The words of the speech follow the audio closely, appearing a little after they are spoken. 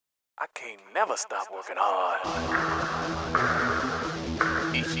can't never stop working hard.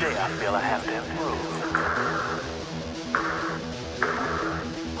 Each day I feel I have to improve.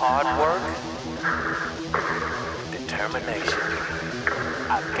 Hard work, determination.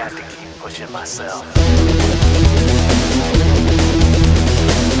 I've got to keep pushing myself.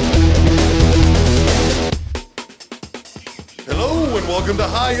 Hello and welcome to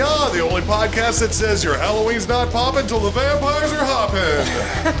Hi-Ya, the only podcast that says your Halloween's not popping till the vampires are hopping.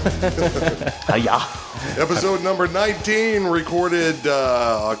 Hi-Ya. Episode number 19, recorded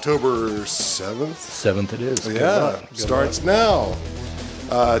October 7th. 7th it is. Yeah, starts now.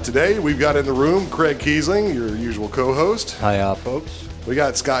 Today we've got in the room Craig Kiesling, your usual co-host. Hi-Ya, folks. We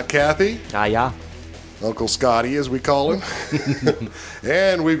got Scott Cathy, Hi-Ya. Uncle Scotty as we call him.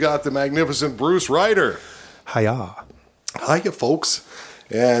 And we've got the magnificent Bruce Ryder. Hi-ya. Hiya, folks.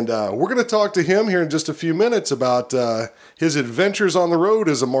 And we're going to talk to him here in just a few minutes about his adventures on the road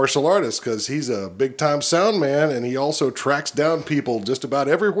as a martial artist, because he's a big-time sound man, and he also tracks down people just about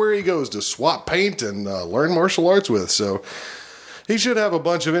everywhere he goes to swap paint and learn martial arts with. So he should have a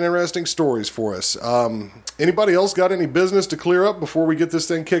bunch of interesting stories for us. Anybody else got any business to clear up before we get this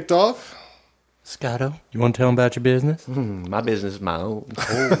thing kicked off? Scotto, you want to tell him about your business? My business is my own.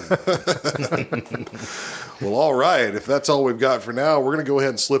 Well, all right. If that's all we've got for now, we're going to go ahead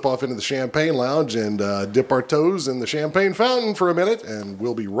and slip off into the Champagne Lounge and dip our toes in the champagne fountain for a minute, and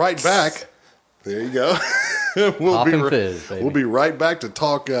we'll be right back. There you go. Fizz, baby. We'll be right back to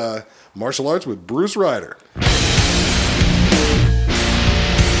talk martial arts with Bruce Ryder.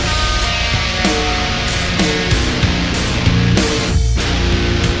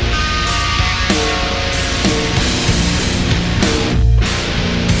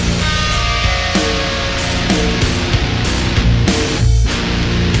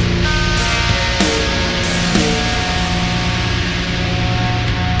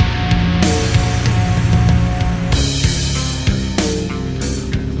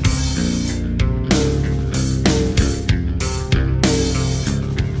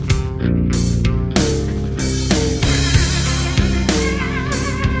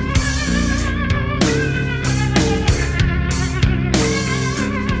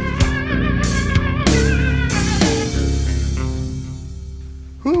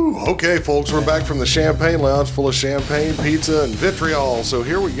 Okay, folks, we're back from the Champagne Lounge full of champagne, pizza, and vitriol. So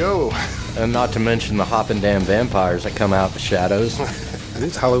here we go. And not to mention the hopping damn vampires that come out of the shadows.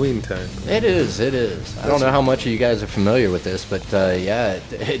 It's Halloween time. It is. I don't know how much of you guys are familiar with this, but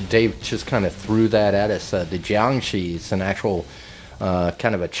Dave just kind of threw that at us. The Jiangshi is an actual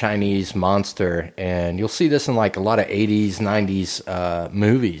kind of a Chinese monster, and you'll see this in like a lot of 80s, 90s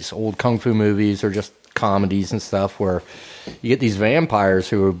movies, old kung fu movies, or just comedies and stuff, where you get these vampires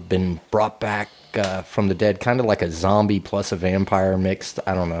who have been brought back from the dead, kind of like a zombie plus a vampire mixed,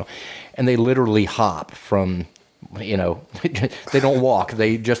 I don't know, and they literally hop from, they don't walk,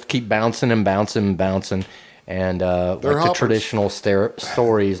 they just keep bouncing and bouncing and bouncing, and like hoppers. the traditional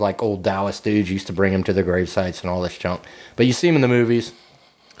stories, like old Taoist dudes used to bring them to the grave sites and all this junk, but you see them in the movies,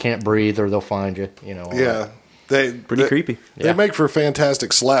 can't breathe or they'll find you, Yeah. Pretty creepy. They Yeah. make for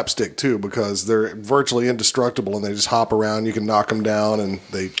fantastic slapstick, too, because they're virtually indestructible, and they just hop around. You can knock them down, and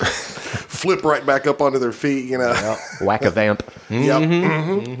they flip right back up onto their feet, Yeah. Whack a vamp. Yep.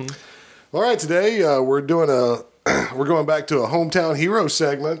 Mm-hmm. All right, today we're going back to a hometown hero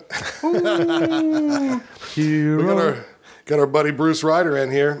segment. Hero. We got our buddy Bruce Ryder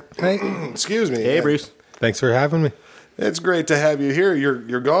in here. Hey. Excuse me. Hey, Bruce. Thanks for having me. It's great to have you here.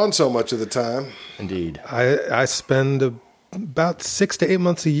 You're gone so much of the time. Indeed. I spend about 6 to 8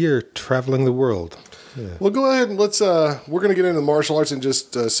 months a year traveling the world. Well, go ahead and we're going to get into martial arts in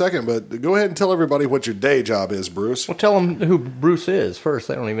just a second, but go ahead and tell everybody what your day job is, Bruce. Well, tell them who Bruce is first.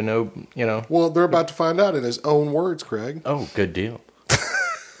 They don't even know, Well, they're about to find out in his own words, Craig. Oh, good deal.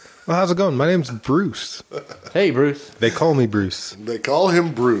 Well, how's it going? My name's Bruce. Hey, Bruce. They call me Bruce. They call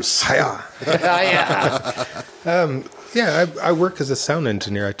him Bruce. Hiya. Yeah. Yeah, I work as a sound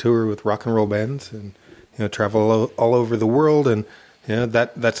engineer. I tour with rock and roll bands and travel all over the world, and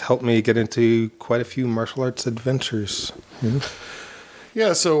that's helped me get into quite a few martial arts adventures.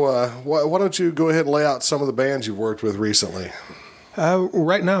 Yeah, so why don't you go ahead and lay out some of the bands you've worked with recently?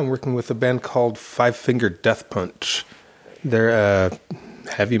 Right now I'm working with a band called Five Finger Death Punch. They're a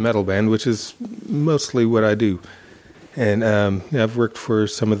heavy metal band, which is mostly what I do. And I've worked for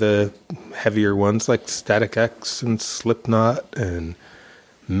some of the heavier ones like Static X and Slipknot and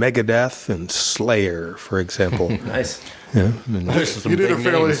Megadeth and Slayer, for example. Nice. Yeah. You did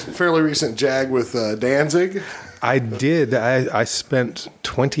a fairly recent jag with Danzig. I did. I spent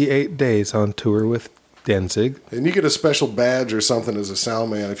 28 days on tour with Danzig. And you get a special badge or something as a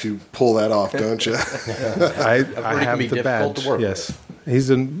sound man if you pull that off, don't you? I can have be the difficult badge. to work Yes, he's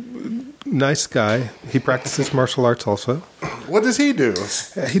a nice guy. He practices martial arts also. What does he do?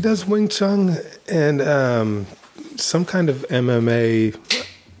 He does Wing Chun and some kind of MMA.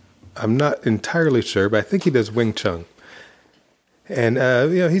 I'm not entirely sure, but I think he does Wing Chun. And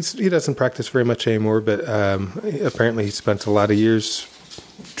he doesn't practice very much anymore, but apparently he spent a lot of years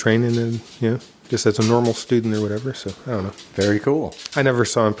training and just as a normal student or whatever. So I don't know. Very cool. I never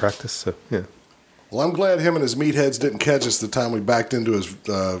saw him practice, so yeah. Well, I'm glad him and his meatheads didn't catch us the time we backed into his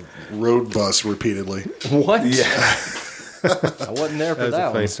road bus repeatedly. What? Yeah. I wasn't there for That was that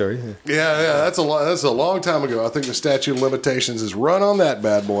a funny one. story. Yeah. Yeah, that's a long time ago. I think the statute of limitations is run on that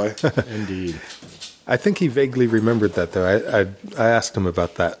bad boy. Indeed. I think he vaguely remembered that, though. I asked him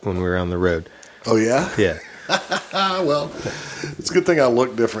about that when we were on the road. Oh, yeah? Yeah. Well, it's a good thing I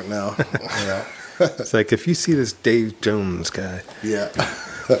look different now. It's like, if you see this Dave Jones guy. Yeah.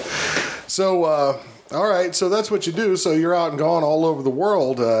 So, all right. So that's what you do. So you're out and gone all over the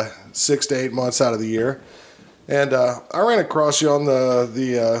world 6 to 8 months out of the year. And I ran across you on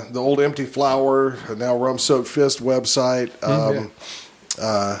the old Empty Flower, now Rum Soaked Fist website.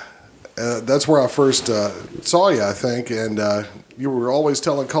 That's where I first saw you, I think. And you were always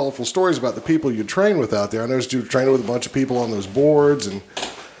telling colorful stories about the people you train with out there. I noticed you were training with a bunch of people on those boards and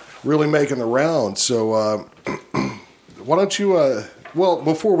really making the rounds. So why don't you... well,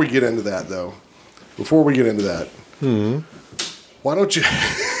 before we get into that, why don't you...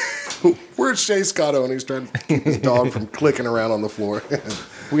 Where's Shay Scotto? And he's trying to keep his dog from clicking around on the floor.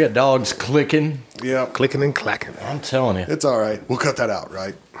 We got dogs clicking. Yeah. Clicking and clacking. I'm telling you. It's all right. We'll cut that out,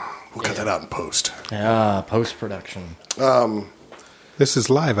 right? We'll cut that out in post. Post-production. This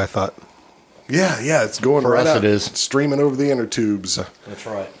is live, I thought. Yeah, it's going For right us out. it is. It's streaming over the inner tubes. That's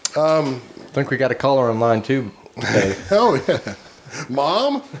right. I think we got a caller online, too. Today. Oh, yeah.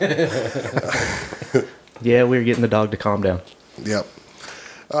 Mom? Yeah, we were getting the dog to calm down. Yep.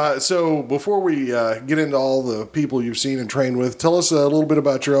 So before we get into all the people you've seen and trained with, tell us a little bit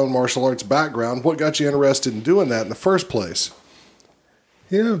about your own martial arts background. What got you interested in doing that in the first place?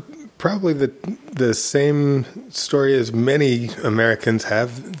 Probably the same story as many Americans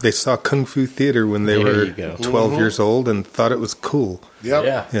have. They saw Kung Fu theater when they There were you go. 12 years old and thought it was cool. Yep.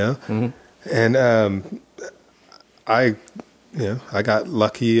 Yeah. Yeah. Mm-hmm. And I got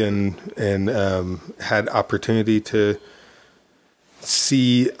lucky and had opportunity to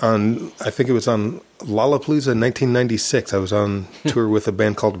see I think it was on Lollapalooza in 1996. I was on tour with a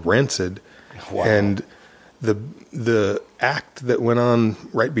band called Rancid. Wow. And the act that went on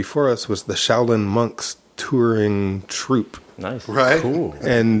right before us was the Shaolin Monks touring troupe. Nice. Right. Cool.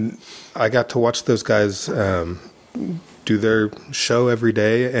 And I got to watch those guys do their show every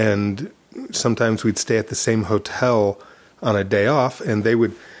day, and sometimes we'd stay at the same hotel on a day off, and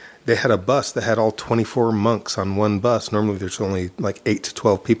they had a bus that had all 24 monks on one bus. Normally there's only like 8 to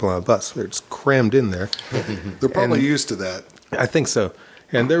 12 people on a bus. They're just crammed in there. They're probably used to that. I think so.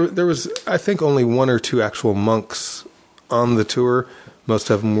 And there was, I think, only 1 or 2 actual monks on the tour. Most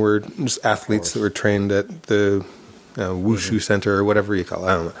of them were just athletes that were trained at the Wushu Center or whatever you call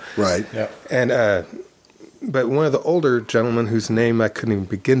it. I don't know. Right. Yeah. And but one of the older gentlemen whose name I couldn't even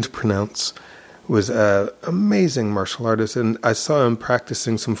begin to pronounce was an amazing martial artist, and I saw him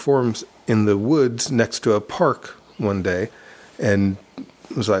practicing some forms in the woods next to a park one day, and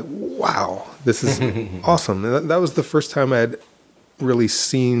was like, "Wow, this is awesome!" And that was the first time I had really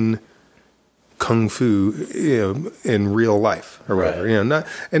seen Kung Fu, in real life or whatever. Right.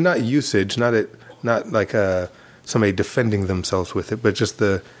 Not usage, not like somebody defending themselves with it, but just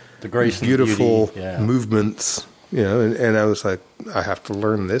the grace and beautiful beauty, yeah. movements, and I was like, I have to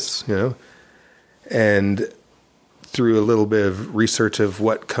learn this, and through a little bit of research of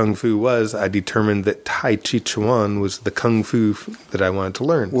what Kung Fu was, I determined that Tai Chi Chuan was the Kung Fu that I wanted to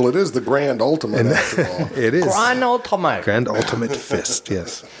learn. Well, it is the grand ultimate after all. It is. Grand ultimate. Grand ultimate fist,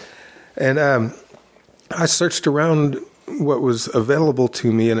 yes. And I searched around what was available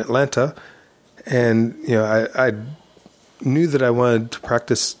to me in Atlanta, and I knew that I wanted to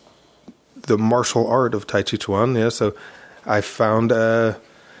practice the martial art of Tai Chi Chuan. So I found a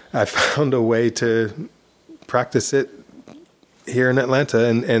way to practice it here in Atlanta,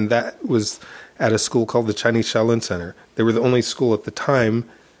 and that was at a school called the Chinese Shaolin Center. They were the only school at the time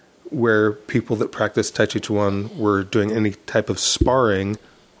where people that practiced Tai Chi Chuan were doing any type of sparring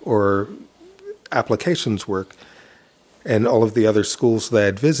or applications work, and all of the other schools that I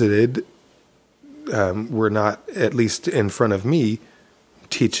had visited were not, at least in front of me,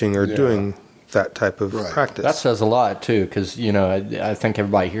 teaching or doing that type of Right. practice. That says a lot too, because I think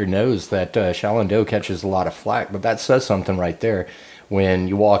everybody here knows that Shaolin Do catches a lot of flack, but that says something right there. When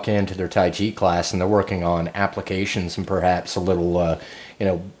you walk into their Tai Chi class and they're working on applications and perhaps a little,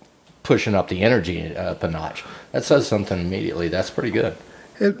 pushing up the energy up a notch, that says something immediately. That's pretty good.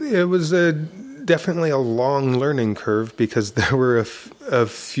 It was definitely a long learning curve because there were a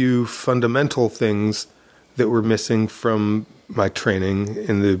few fundamental things that were missing from my training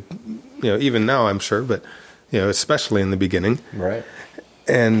in the, even now I'm sure, but, especially in the beginning. Right.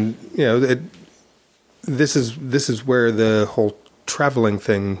 And, this is where the whole traveling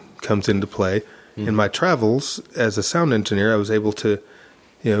thing comes into play. Mm-hmm. In my travels as a sound engineer, I was able to,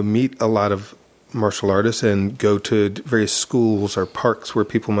 meet a lot of martial artists and go to various schools or parks where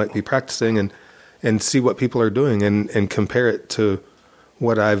people might be practicing and see what people are doing and compare it to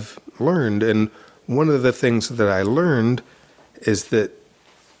what I've learned. And one of the things that I learned is that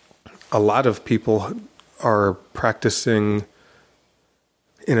a lot of people are practicing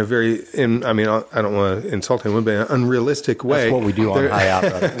in a I don't want to insult anyone, but in an unrealistic way. That's what we do on High Out,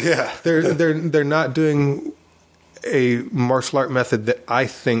 brother. Yeah. They're not doing a martial art method that I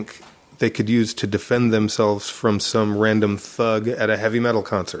think they could use to defend themselves from some random thug at a heavy metal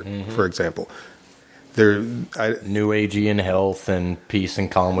concert, for example. New Agey and health and peace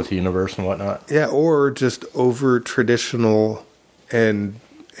and calm with the universe and whatnot. Yeah, or just over traditional and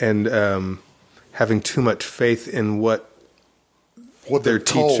having too much faith in what their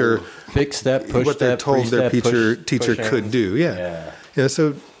teacher fix that, push what they're that, told their push teacher push could do. Yeah.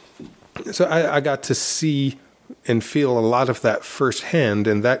 So I got to see and feel a lot of that firsthand,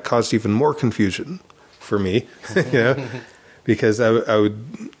 and that caused even more confusion for me, because I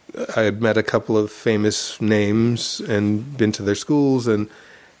had met a couple of famous names and been to their schools and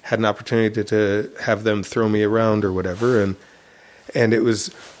had an opportunity to have them throw me around or whatever, and it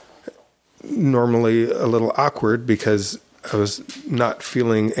was normally a little awkward because I was not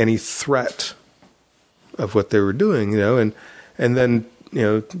feeling any threat of what they were doing, and then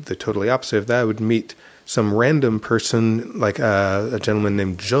the totally opposite of that, I would meet some random person like a gentleman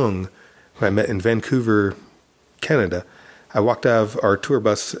named Jung, who I met in Vancouver, Canada. I walked out of our tour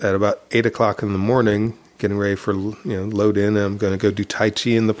bus at about 8 o'clock in the morning, getting ready for load in. And I'm going to go do Tai Chi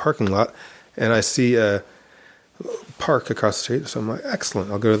in the parking lot, and I see a park across the street. So I'm like, excellent,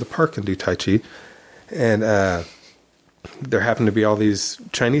 I'll go to the park and do Tai Chi. And there happened to be all these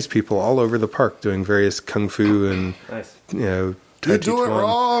Chinese people all over the park doing various kung fu and Nice. You do it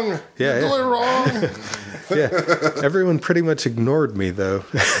wrong. Yeah, you do it wrong. Yeah, everyone pretty much ignored me though.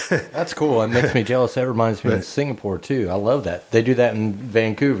 That's cool. It makes me jealous. That reminds me of Singapore too. I love that. They do that in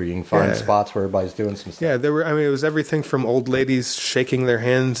Vancouver. You can find spots where everybody's doing some stuff. Yeah, there were. It was everything from old ladies shaking their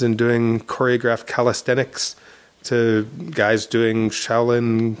hands and doing choreographed calisthenics to guys doing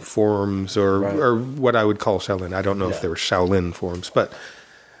Shaolin forms or what I would call Shaolin. I don't know if they were Shaolin forms, but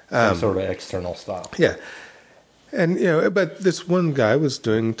Some sort of external style. yeah. And, but this one guy was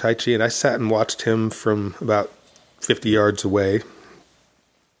doing Tai Chi, and I sat and watched him from about 50 yards away.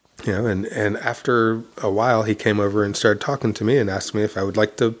 And after a while, he came over and started talking to me and asked me if I would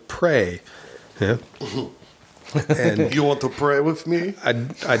like to pray. Yeah. And You want to pray with me? I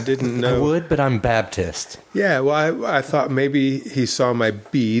didn't know. I would, but I'm Baptist. Yeah, well, I thought maybe he saw my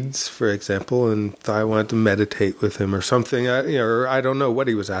beads, for example, and thought I wanted to meditate with him or something. Or I don't know what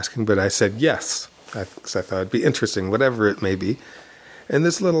he was asking, but I said yes. Because I thought it'd be interesting, whatever it may be. And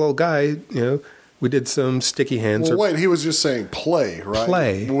this little old guy, we did some sticky hands. Well, wait, he was just saying play, right?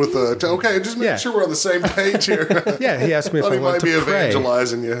 Play. With okay, just make sure we're on the same page here. Yeah, he asked me if Thought I he wanted might be to pray.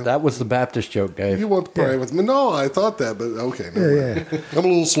 evangelizing you. That was the Baptist joke, Dave. You want to pray with me? No, I thought that, but okay. Never mind. I'm a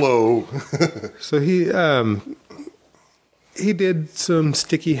little slow. So he did some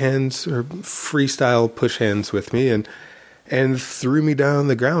sticky hands or freestyle push hands with me and threw me down on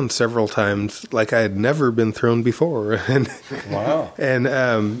the ground several times like I had never been thrown before. And Wow.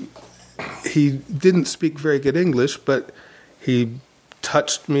 And he didn't speak very good English, but he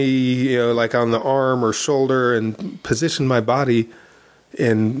touched me, like on the arm or shoulder and positioned my body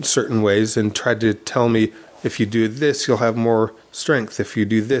in certain ways and tried to tell me, if you do this, you'll have more strength. If you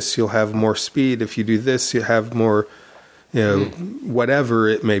do this, you'll have more speed. If you do this, you have more, whatever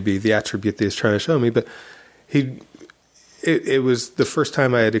it may be, the attribute that he's trying to show me. But it was the first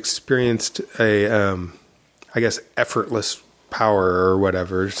time I had experienced a, effortless power or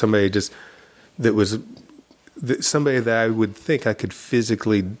whatever. Somebody that I would think I could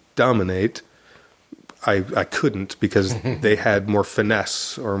physically dominate. I couldn't because they had more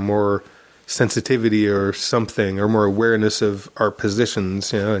finesse or more sensitivity or something or more awareness of our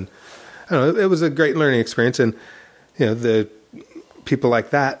positions, and I don't know, it was a great learning experience. And, the people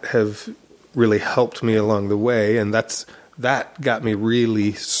like that have really helped me along the way, and that got me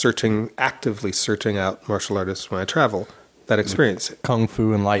really actively searching out martial artists when I travel. That experience, Kung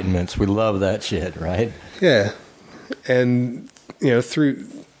Fu enlightenments. We love that shit, right? yeah, and through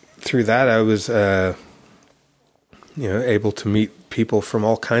that I was able to meet people from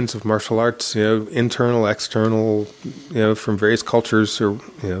all kinds of martial arts, internal, external, from various cultures,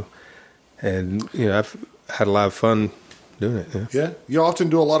 and I've had a lot of fun doing it. Yeah. You often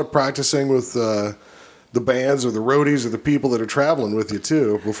do a lot of practicing with the bands or the roadies or the people that are traveling with you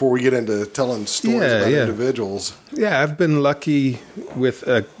too, before we get into telling stories about individuals. Yeah, I've been lucky with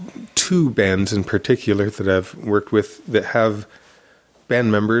 2 bands in particular that I've worked with that have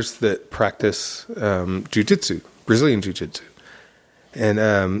band members that practice jiu-jitsu, Brazilian jiu-jitsu.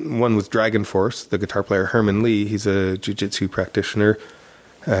 And one was Dragon Force, the guitar player Herman Lee. He's a jiu-jitsu practitioner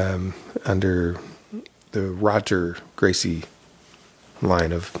under the Roger Gracie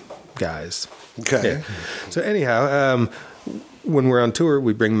line of guys. Okay. Yeah. So anyhow, when we're on tour,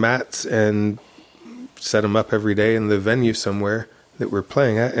 we bring mats and set them up every day in the venue somewhere that we're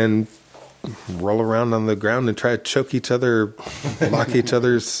playing at, and roll around on the ground and try to choke each other, lock each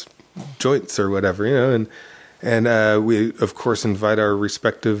other's joints or whatever, And we, of course, invite our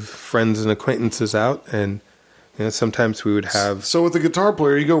respective friends and acquaintances out, and sometimes we would have. So with the guitar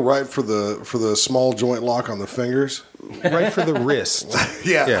player, you go right for the small joint lock on the fingers, right for the wrist.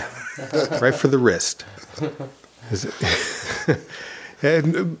 Yeah, right for the wrist. Is it?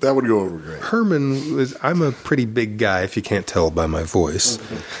 And that would go over great. Herman was. I'm a pretty big guy, if you can't tell by my voice.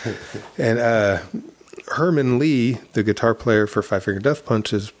 And Herman Lee, the guitar player for Five Finger Death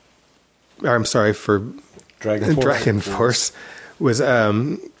Punch, for Dragon Force, was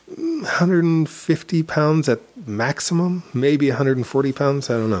 150 pounds at maximum, maybe 140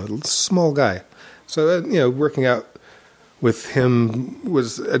 pounds. I don't know. Small guy. So, working out with him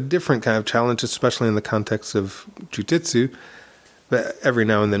was a different kind of challenge, especially in the context of jiu-jitsu. But every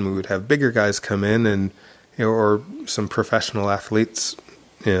now and then we would have bigger guys come in and, or some professional athletes,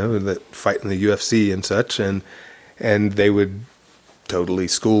 that fight in the UFC and such. And they would totally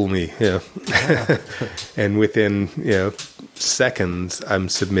school me, and within seconds I'm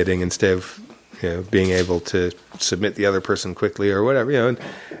submitting instead of being able to submit the other person quickly or whatever,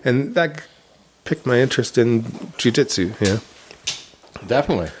 and that piqued my interest in jiu-jitsu.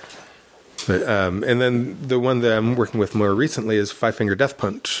 Definitely. But and then the one that I'm working with more recently is Five Finger Death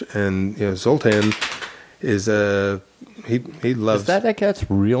Punch, and Zoltan is he loves. Is that cat's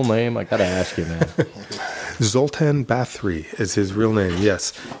real name? I gotta ask you, man. Zoltan Bathory is his real name,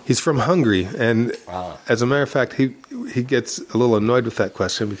 yes. He's from Hungary, and as a matter of fact, he gets a little annoyed with that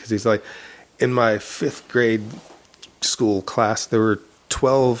question because he's like, in my 5th grade school class, there were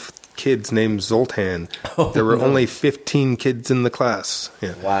 12 kids named Zoltan. There were only 15 kids in the class.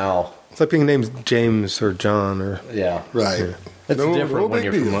 Yeah. Wow. It's like being named James or John or... Yeah. Right. Yeah. It's different when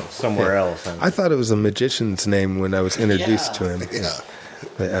you're from somewhere else. I thought it was a magician's name when I was introduced to him. Yeah.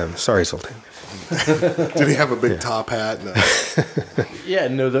 But, sorry, Zoltan. Did he have a big top hat and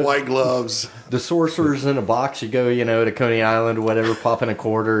the white gloves? The sorcerer's in a box. You go, to Coney Island or whatever, pop in a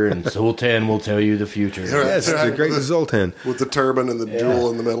quarter, and Zoltan will tell you the future. Yes, the great Zoltan. With the turban and the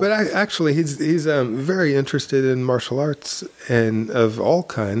jewel in the middle. But actually, he's very interested in martial arts and of all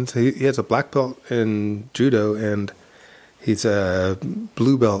kinds. He has a black belt in judo, and he's a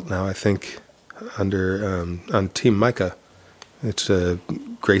blue belt now, I think, under on Team Micah. It's a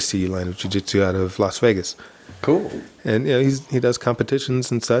Gracie line of jiu-jitsu out of Las Vegas. Cool. And he does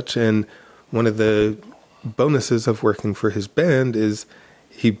competitions and such. And one of the bonuses of working for his band is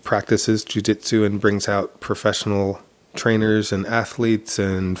he practices jiu-jitsu and brings out professional trainers and athletes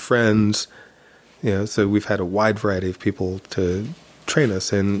and friends. So we've had a wide variety of people to train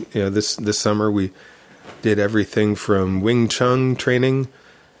us. And this summer we did everything from Wing Chun training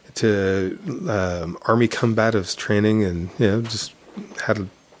to Army combatives training, and just had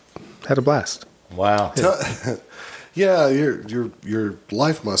a blast. Wow. Yeah, your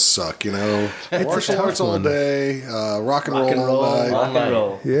life must suck, Martial arts all day, rock and roll all night. Rock and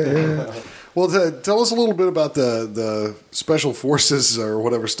roll. Yeah. Well, tell us a little bit about the special forces or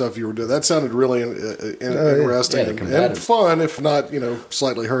whatever stuff you were doing. That sounded really interesting and fun, if not,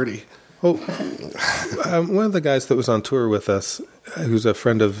 slightly hurty. Well, one of the guys that was on tour with us, who's a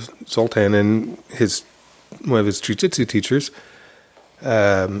friend of Zoltan, and one of his jiu-jitsu teachers,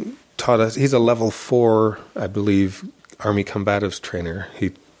 taught us. He's a level 4, I believe, Army combatives trainer.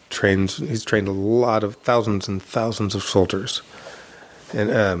 He's trained a lot of thousands and thousands of soldiers,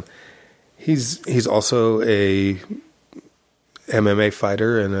 and he's also a MMA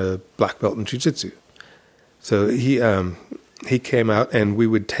fighter and a black belt in jiu-jitsu. So he came out, and we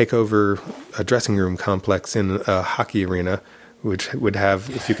would take over a dressing room complex in a hockey arena, which would have,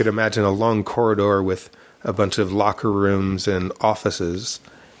 if you could imagine, a long corridor with a bunch of locker rooms and offices.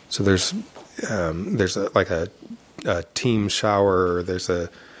 So there's a team shower. There's the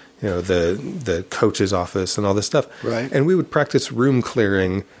coach's office and all this stuff. Right. And we would practice room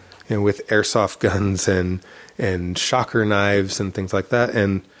clearing, with airsoft guns and shocker knives and things like that.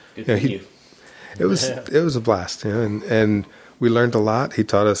 And it was a blast, and we learned a lot. He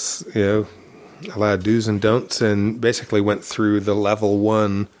taught us, a lot of do's and don'ts, and basically went through the level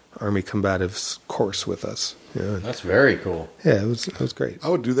 1 Army Combatives course with us. That's very cool. Yeah, it was great. I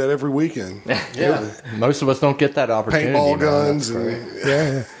would do that every weekend. Yeah, most of us don't get that opportunity. Paintball man. guns.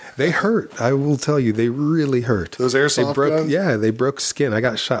 Yeah. They hurt. I will tell you, they really hurt. Those airsoft guns? Yeah, they broke skin. I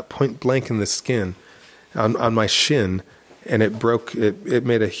got shot point blank in the skin on my shin, and it broke. It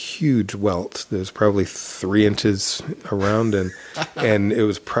made a huge welt. It was probably 3 inches around, and it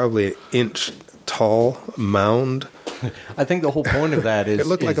was probably an inch tall mound. I think the whole point of that is it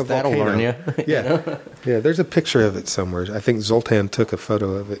looked like a that'll volcano. learn you. Yeah, yeah. There's a picture of it somewhere. I think Zoltan took a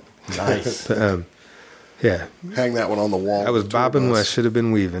photo of it. Nice. But, yeah, Hang that one on the wall. I was bobbing when I should have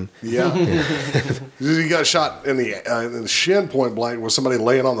been weaving. Yeah. You got shot in the shin point blank. Was somebody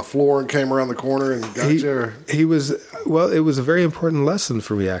laying on the floor and came around the corner and got you? Or? He was, well, it was a very important lesson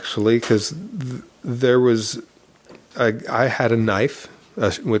for me, actually, because there was, I had a knife,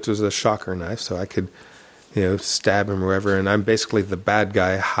 which was a shocker knife, so I could, stab him or whatever, and I'm basically the bad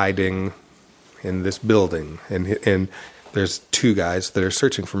guy hiding in this building, and there's 2 guys that are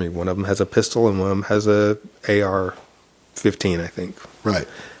searching for me. One of them has a pistol, and one of them has a AR-15, I think. Right.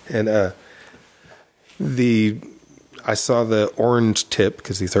 And I saw the orange tip,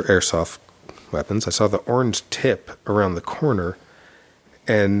 because these are airsoft weapons. I saw the orange tip around the corner,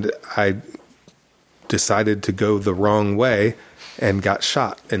 and I decided to go the wrong way and got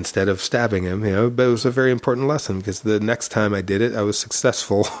shot instead of stabbing him. But it was a very important lesson, because the next time I did it, I was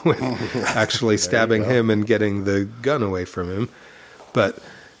successful with actually stabbing him and getting the gun away from him. But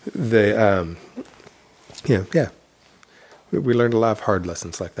we learned a lot of hard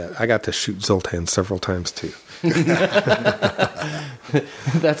lessons like that. I got to shoot Zoltan several times too.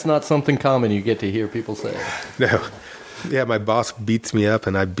 That's not something common you get to hear people say. No. Yeah, my boss beats me up,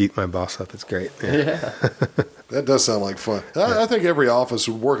 and I beat my boss up. It's great. Yeah. That does sound like fun. I think every office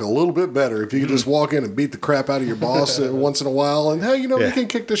would work a little bit better if you could just walk in and beat the crap out of your boss once in a while. And, hey, he can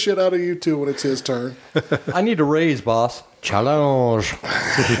kick the shit out of you, too, when it's his turn. I need a raise, boss. Challenge.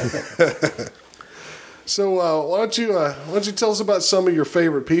 So why don't you tell us about some of your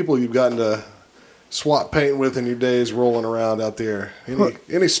favorite people you've gotten to swap paint with in your days rolling around out there?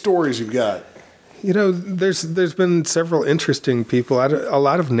 Any stories you've got? There's been several interesting people. A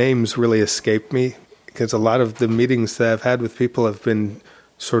lot of names really escape me, because a lot of the meetings that I've had with people have been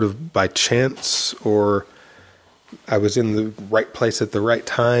sort of by chance, or I was in the right place at the right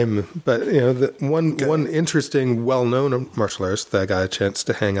time. But one interesting, well-known martial artist that I got a chance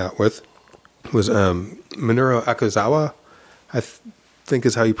to hang out with was Minoru Akazawa, I think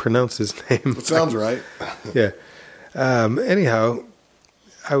is how you pronounce his name. It sounds right. Yeah. Anyhow,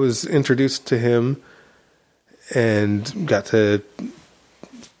 I was introduced to him and got to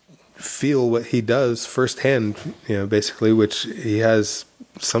feel what he does firsthand, basically, which he has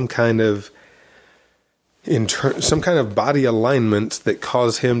some kind of body alignments that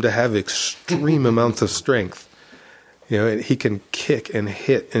cause him to have extreme amounts of strength. He can kick and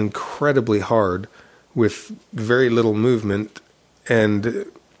hit incredibly hard with very little movement, and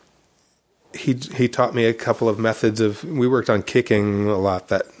he taught me a couple of methods we worked on kicking a lot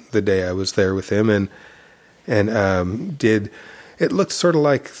the day I was there with him, and did, it looks sort of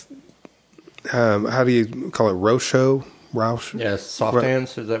like, how do you call it, Rosho? Yeah, soft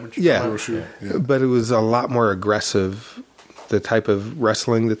hands, is that what you call it? Yeah. But it was a lot more aggressive, the type of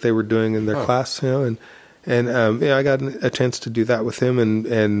wrestling that they were doing in their class, and I got a chance to do that with him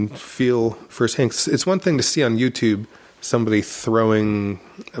and feel firsthand. It's one thing to see on YouTube somebody throwing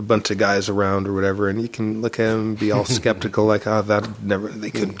a bunch of guys around or whatever, and you can look at them and be all skeptical, like, they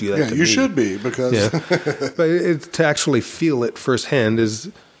couldn't do that to me. You should be, because... Yeah. But to actually feel it firsthand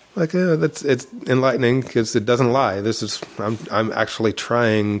is like, it's enlightening, because it doesn't lie. I'm actually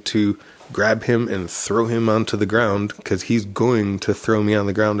trying to grab him and throw him onto the ground, because he's going to throw me on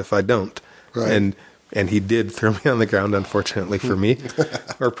the ground if I don't. Right. And he did throw me on the ground, unfortunately for me,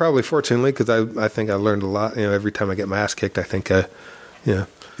 or probably fortunately, because I think I learned a lot. Every time I get my ass kicked, I think,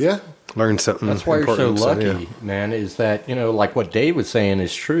 learned something. That's why you're so important. lucky, man. Is that like what Dave was saying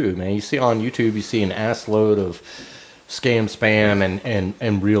is true, man. You see on YouTube, you see an ass load of scam, spam,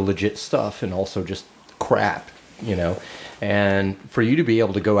 and real legit stuff, and also just crap, And for you to be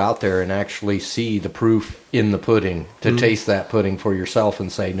able to go out there and actually see the proof in the pudding, to taste that pudding for yourself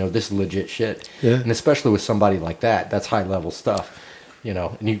and say, no, this is legit shit. Yeah. And especially with somebody like that, that's high level stuff, you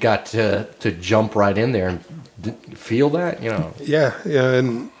know, and you got to jump right in there and feel that, you know. Yeah,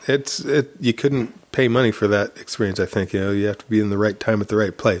 and you couldn't pay money for that experience, I think. You know, you have to be in the right time at the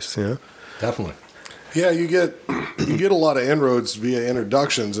right place, you know. Definitely. Yeah, you get a lot of inroads via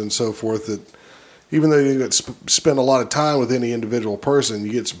introductions and so forth that even though you spend a lot of time with any individual person,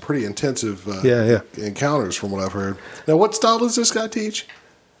 you get some pretty intensive encounters from what I've heard. Now, what style does this guy teach?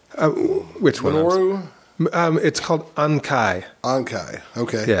 Which one? Minoru? It's called Ankai. Ankai.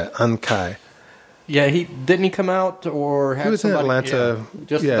 Okay. Yeah, Ankai. Yeah, didn't he come out or have He was in somebody Atlanta,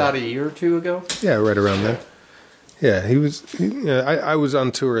 just yeah. about a year or two ago? Yeah, right around there. Yeah, he was. I was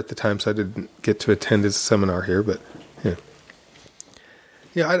on tour at the time, so I didn't get to attend his seminar here. But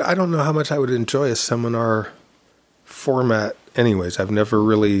I don't know how much I would enjoy a seminar format. Anyways, I've never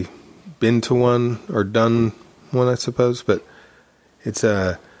really been to one or done one, I suppose. But it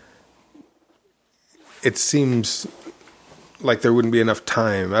seems like there wouldn't be enough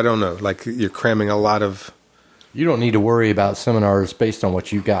time. I don't know. Like you're cramming a lot of. You don't need to worry about seminars based on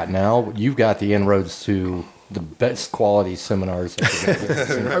what you've got now. You've got the inroads to the best quality seminars that you're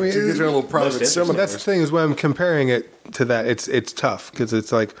going to I mean, you get your little private seminars. That's the thing is when I'm comparing it to that, it's tough because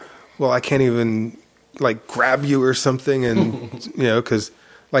it's like, well, I can't even like grab you or something, and you know, because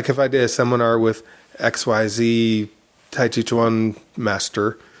like if I did a seminar with XYZ Tai Chi Chuan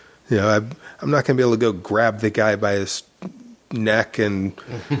master, you know, I'm not going to be able to go grab the guy by his neck and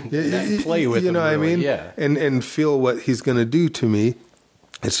play with him, what I really, mean, yeah. and feel what he's going to do to me.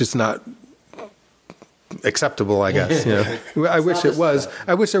 It's just not acceptable, I guess. You know, I wish it was.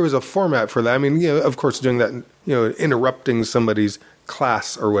 I wish there was a format for that. I mean, you know, of course, doing that, you know, interrupting somebody's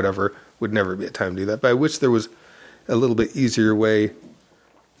class or whatever would never be a time to do that. But I wish there was a little bit easier way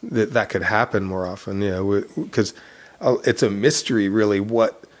that could happen more often. You know, because it's a mystery, really,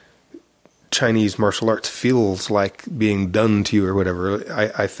 what Chinese martial arts feels like being done to you or whatever.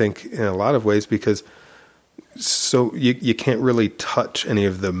 I think in a lot of ways because. So you can't really touch any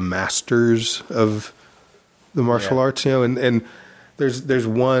of the masters of the martial arts, you know, and there's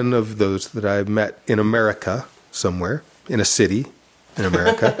one of those that I met in America somewhere, in a city in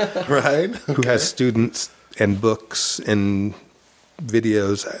America, right? Who has students and books and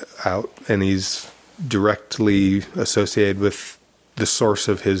videos out, and he's directly associated with the source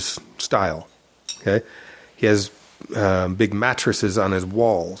of his style. Okay, he has big mattresses on his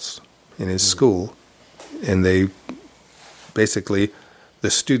walls in his school, and they basically. The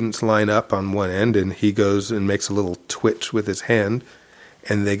students line up on one end, and he goes and makes a little twitch with his hand,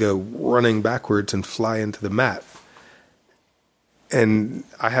 and they go running backwards and fly into the mat. And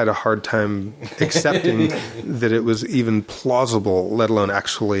I had a hard time accepting that it was even plausible, let alone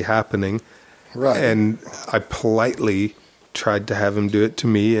actually happening. Right. And I politely tried to have him do it to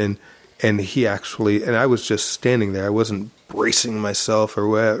me, and he actually, and I was just standing there. I wasn't bracing myself or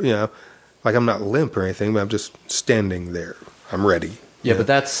whatever, you know, like I'm not limp or anything, but I'm just standing there. I'm ready. Yeah, but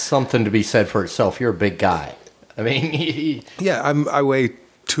that's something to be said for itself. You're a big guy. I mean, yeah, I weigh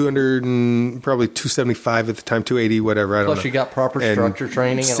 200 and probably 275 at the time, 280, whatever. I don't know. Plus, you got proper structure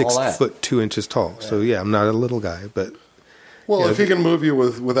training and all that. 6 foot 2 inches tall. Yeah. So yeah, I'm not a little guy, but well, if he can move you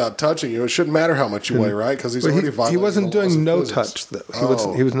without touching you, it shouldn't matter how much you weigh, right? Because he's already violating. He wasn't doing no touch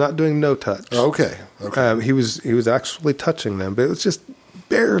though. He was not doing no touch. Okay. He was actually touching them, but it was just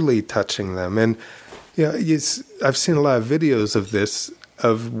barely touching them, and. Yeah, I've seen a lot of videos of this,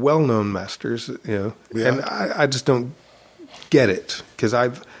 of well-known masters, you know, and I just don't get it, because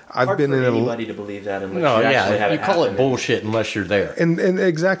I've been in anybody to believe that unless you actually have you it call it happen. bullshit unless you're there. And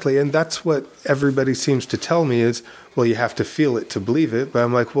exactly, and that's what everybody seems to tell me is, well, you have to feel it to believe it, but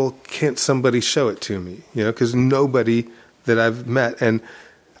I'm like, well, can't somebody show it to me, you know, because nobody that I've met, and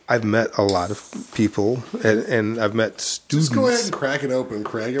I've met a lot of people, and I've met students. Just go ahead and crack it open,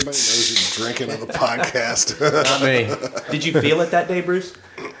 Craig. Everybody knows you're drinking on the podcast. Not me. Did you feel it that day, Bruce?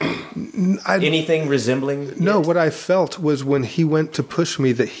 Anything resembling? No, it? what I felt was when he went to push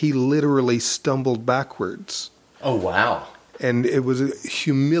me that he literally stumbled backwards. Oh, wow. And it was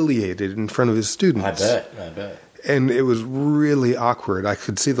humiliated in front of his students. I bet. And it was really awkward. I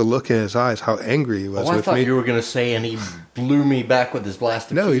could see the look in his eyes, how angry he was with me. I thought you were going to say, and he blew me back with his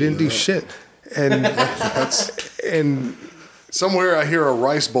blasted No, key. he didn't do shit. And and somewhere I hear a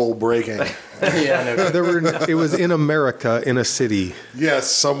rice bowl breaking. Yeah, no. it was in America, in a city. Yes,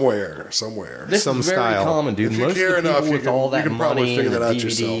 somewhere. This some is very style. common, dude. If you Most care of the people enough, you with can- all you that can probably money and figure the that out DVDs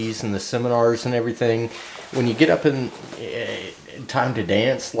yourself. and the seminars and everything, when you get up in time to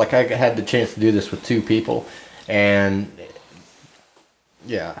dance, like I had the chance to do this with two people, and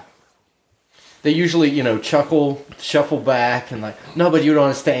yeah. They usually, shuffle back and like, no, but you don't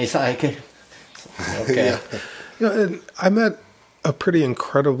understand. It's like, okay. And I met a pretty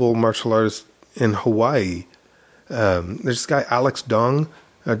incredible martial artist in Hawaii. There's this guy, Alex Dong.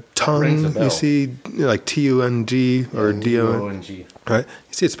 Rings a Tung, bell. you see, like T-U-N-G or D-O-N. O-N-G. Right?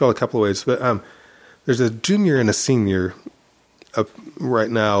 You see it spelled a couple of ways. But there's a junior and a senior up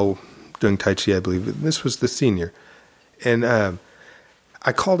right now doing Tai Chi, I believe. This was the senior. And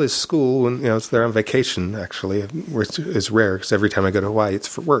I called his school when I was there on vacation, actually, which is rare because every time I go to Hawaii, it's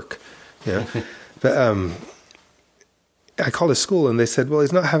for work. But I called his school and they said, well,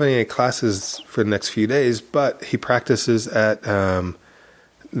 he's not having any classes for the next few days, but he practices at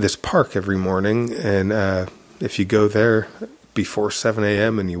this park every morning. And if you go there before 7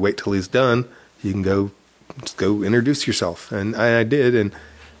 a.m. and you wait till he's done, you can go introduce yourself. And I did. And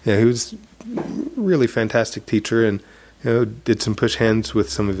he was a really fantastic teacher and did some push hands with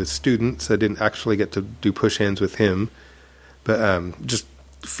some of his students. I didn't actually get to do push hands with him, but just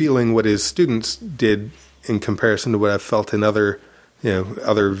feeling what his students did in comparison to what I've felt in other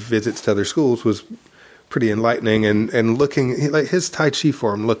visits to other schools was pretty enlightening. And looking like his Tai Chi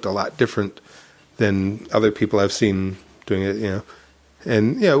form looked a lot different than other people I've seen doing it.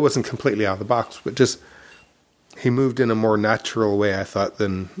 And it wasn't completely out of the box, but just. He moved in a more natural way, I thought,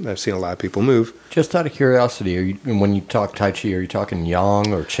 than I've seen a lot of people move. Just out of curiosity, when you talk Tai Chi, are you talking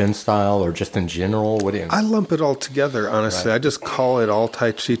Yang or Chin style or just in general? What do you? I lump it all together, honestly. Right. I just call it all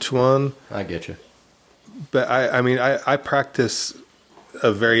Tai Chi Chuan. I get you. But I practice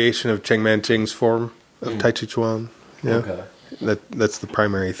a variation of Cheng Man Ching's form of Tai Chi Chuan. Yeah. Okay. That's the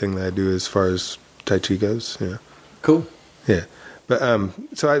primary thing that I do as far as Tai Chi goes. Yeah. Cool. Yeah. But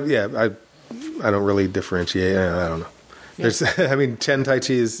I don't really differentiate. I don't know. There's, Chen Tai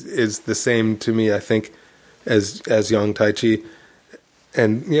Chi is the same to me, I think, as Yang Tai Chi.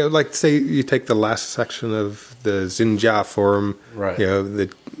 And, like say you take the last section of the Xinjia form, right.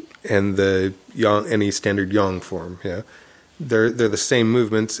 And the Yang, any standard Yang form, they're the same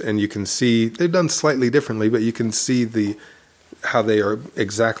movements, and you can see they're done slightly differently, but you can see how they are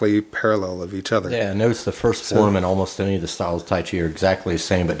exactly parallel of each other. Yeah, notice the first form and almost any of the styles of Tai Chi are exactly the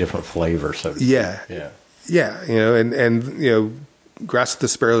same, but different flavor. So yeah. And grasp the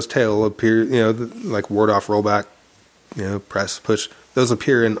sparrow's tail appear, like ward off, roll back, press, push. Those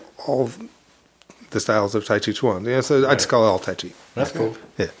appear in all the styles of Tai Chi Chuan. So I'd just call it all Tai Chi. That's cool.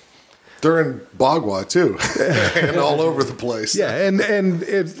 Yeah. They're in Bagua too, and all over the place. Yeah, and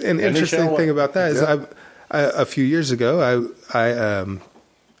it's an interesting thing about that is a few years ago I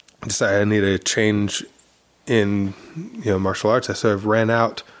decided I needed a change in martial arts. I sort of ran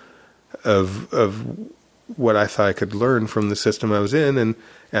out of what I thought I could learn from the system I was in, and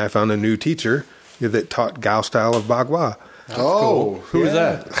I found a new teacher that taught Gao style of Bagua. Cool. Who is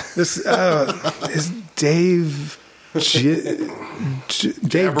that? This is Dave.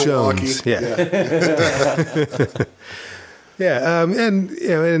 Dave Jones, and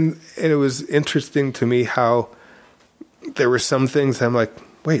it was interesting to me how there were some things I'm like,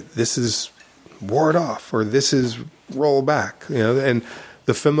 wait, this is ward off or this is roll back, and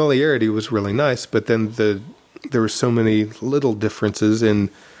the familiarity was really nice, but then there were so many little differences in,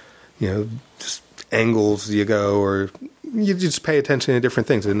 just angles you go or. You just pay attention to different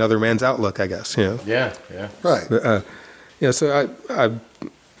things. Another man's outlook, I guess. Yeah. Right. But, so I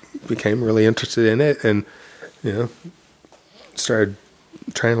became really interested in it, and started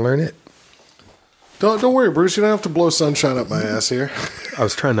trying to learn it. Don't worry, Bruce. You don't have to blow sunshine up my ass here. I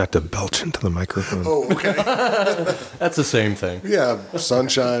was trying not to belch into the microphone. Oh, okay. That's the same thing. Yeah,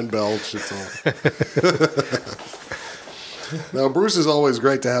 sunshine, belch. It's all. Now, Bruce is always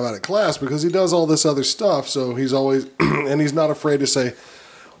great to have out of class because he does all this other stuff. So he's always, and he's not afraid to say,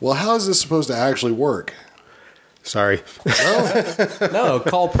 well, how is this supposed to actually work? Sorry. No,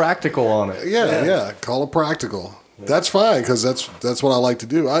 call practical on it. Yeah. Call it practical. Yeah. That's fine because that's what I like to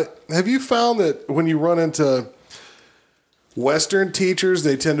do. Have you found that when you run into Western teachers,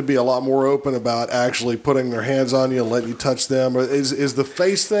 they tend to be a lot more open about actually putting their hands on you and letting you touch them? Or is the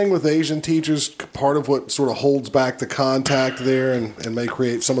face thing with Asian teachers part of what sort of holds back the contact there and may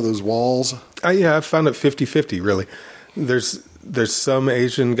create some of those walls? I've found it 50-50, really. There's some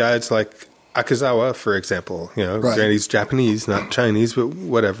Asian guys like Akazawa, for example. Right. He's Japanese, not Chinese, but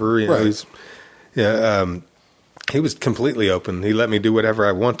whatever. Right. He was completely open. He let me do whatever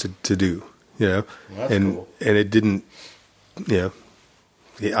I wanted to do. That's cool. And it didn't. I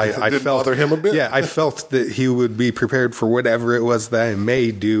didn't felt bother him a bit. Yeah, I felt that he would be prepared for whatever it was that I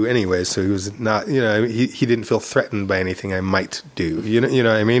may do anyway. So he was not, he didn't feel threatened by anything I might do. You know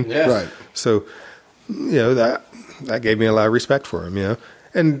what I mean? Yeah. Right. So that gave me a lot of respect for him,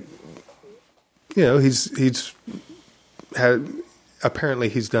 and he's apparently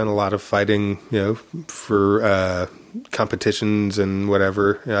he's done a lot of fighting, for competitions and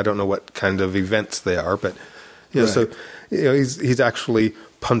whatever. I don't know what kind of events they are, but so he's actually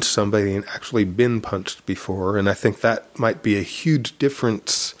punched somebody and actually been punched before, and I think that might be a huge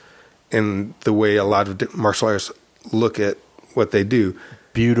difference in the way a lot of martial artists look at what they do.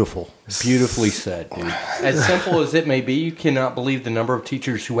 Beautifully said, dude. As simple as it may be, you cannot believe the number of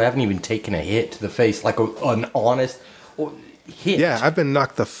teachers who haven't even taken a hit to the face, like an honest hit. Yeah, I've been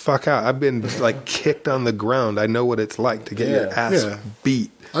knocked the fuck out. I've been like kicked on the ground. I know what it's like to get your ass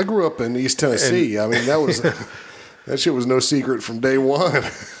beat. I grew up in East Tennessee. That shit was no secret from day one.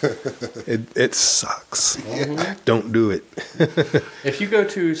 It sucks. Don't do it. If you go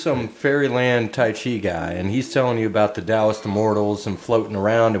to some fairyland Tai Chi guy and he's telling you about the Taoist immortals and floating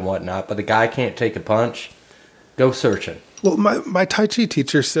around and whatnot, but the guy can't take a punch, go searching. Well, my Tai Chi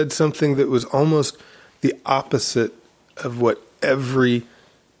teacher said something that was almost the opposite of what every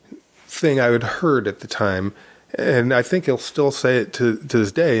thing I had heard at the time. And I think he'll still say it to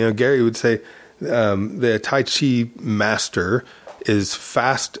this day. Gary would say, the Tai Chi master is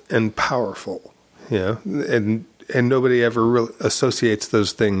fast and powerful, and nobody ever really associates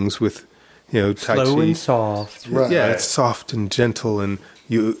those things with, Tai Slow Chi. and soft. Right. Yeah, it's soft and gentle, and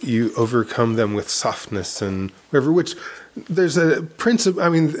you overcome them with softness and whatever, which there's a principle. I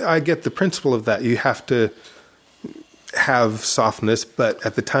mean, I get the principle of that. You have to have softness, but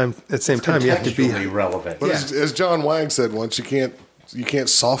at the same time, you have to be relevant. But as John Wang said once, you can't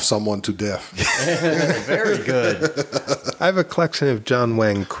soft someone to death. Very good. I have a collection of John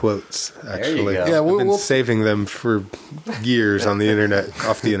Wang quotes, actually. There you go. Yeah, I've been saving them for years on the internet,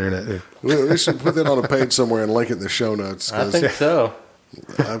 off the internet. We should put that on a page somewhere and link it in the show notes. I think so.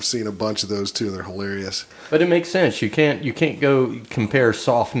 I've seen a bunch of those too. They're hilarious. But it makes sense. You can't go compare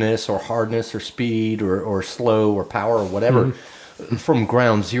softness or hardness or speed or slow or power or whatever from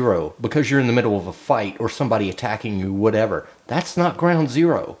ground zero because you're in the middle of a fight or somebody attacking you, whatever. That's not ground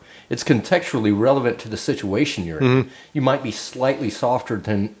zero. It's contextually relevant to the situation you're in. You might be slightly softer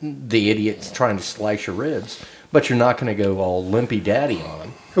than the idiots trying to slice your ribs, but you're not going to go all limpy daddy on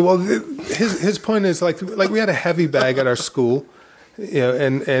them. Well, his point is like we had a heavy bag at our school,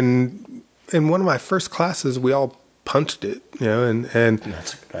 and in one of my first classes we all punched it, and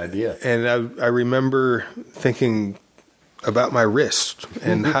That's a good idea. And I remember thinking about my wrist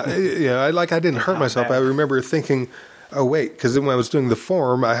and how, I didn't hurt myself. I remember thinking, oh wait, because when I was doing the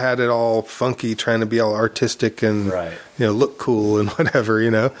form, I had it all funky, trying to be all artistic and look cool and whatever,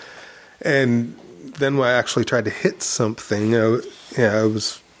 And then when I actually tried to hit something, I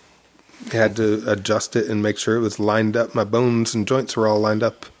had to adjust it and make sure it was lined up. My bones and joints were all lined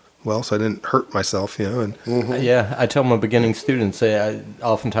up well, so I didn't hurt myself, And Yeah, I tell my beginning students,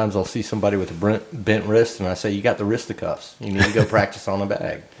 oftentimes I'll see somebody with a bent wrist, and I say, you got the wristicuffs. You need to go practice on a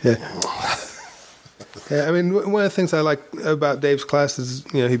bag. Yeah, I mean, one of the things I like about Dave's class is,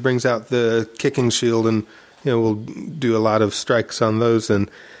 he brings out the kicking shield, and we'll do a lot of strikes on those,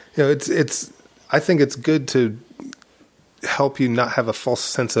 and it's. I think it's good to help you not have a false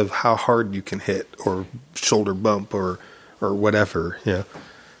sense of how hard you can hit or shoulder bump or whatever. Yeah.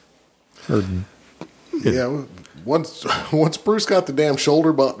 Once Bruce got the damn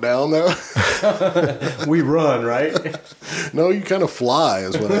shoulder bump down, though, We run, right? no, you kind of fly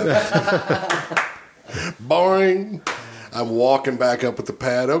is what I Boring. I'm walking back up with the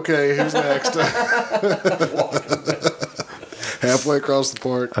pad. Okay, who's next? Halfway across the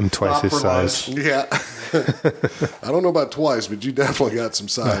park. I'm twice his size. Yeah. I don't know about twice, but you definitely got some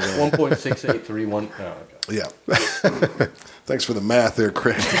size. 1.6831. Oh, okay. Yeah. Thanks for the math there,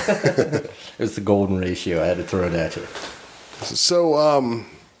 Craig. It's the golden ratio. I had to throw it at you. So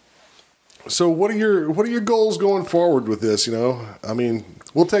what are your goals going forward with this? I mean,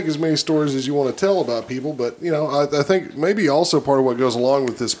 we'll take as many stories as you want to tell about people, but I think maybe also part of what goes along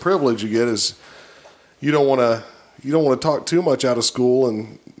with this privilege you get is you don't want to talk too much out of school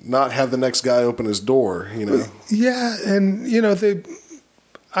and not have the next guy open his door. Yeah, and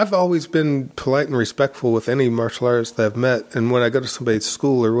I've always been polite and respectful with any martial artist that I've met, and when I go to somebody's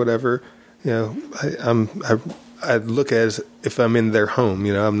school or whatever, I look at it as if I'm in their home.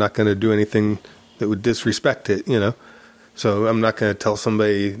 I'm not going to do anything that would disrespect it. So I'm not going to tell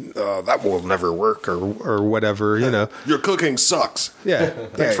somebody that will never work or whatever. Your cooking sucks. Yeah.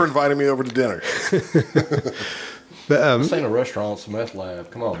 Thanks for inviting me over to dinner. But This ain't a restaurant, it's a meth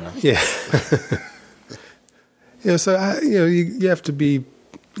lab. Come on now. yeah. So you have to be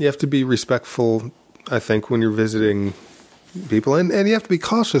respectful. I think when you're visiting people, and you have to be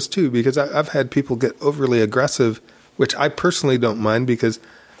cautious too, because I've had people get overly aggressive, which I personally don't mind because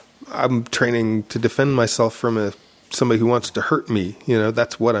I'm training to defend myself from somebody who wants to hurt me.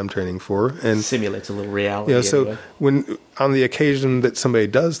 That's what I'm training for, and Simulates a little reality. so anyway. when on the occasion that somebody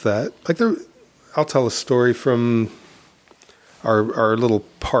does that, I'll tell a story from our little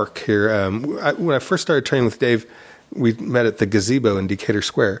park here. When I first started training with Dave, we met at the gazebo in Decatur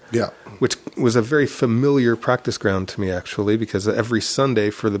Square. Yeah. Which was a very familiar practice ground to me, actually, because every Sunday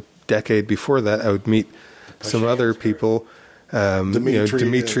for the decade before that, I would meet some other people.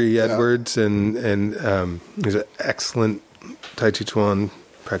 Dimitri Edwards, and he's an excellent Tai Chi Chuan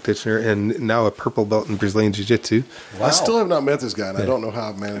practitioner, and now a purple belt in Brazilian Jiu-Jitsu. Wow. I still have not met this guy, and I don't know how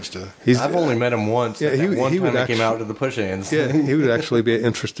I've managed to. I've only met him once. Yeah, one time he came out to the push-ins. Yeah, he would actually be an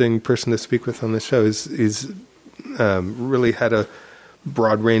interesting person to speak with on the show. He's really had a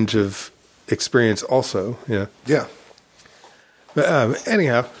broad range of experience also. Yeah. Yeah. But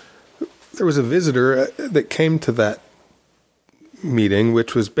anyhow, there was a visitor that came to that meeting,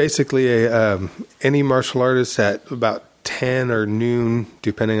 which was basically any martial artist at about 10 or noon,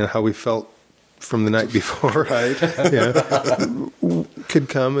 depending on how we felt from the night before. Right. Could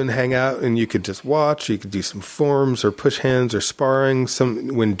come and hang out, and you could just watch. You could do some forms or push hands or sparring.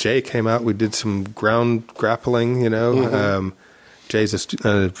 When Jay came out, we did some ground grappling. Jay's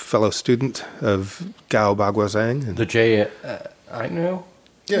a fellow student of Gao Baguazhang. The Jay I know.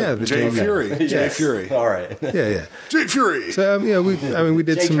 Yeah, the Jay Fury. Yes. Jay Fury. All right. Yeah. Jay Fury. So we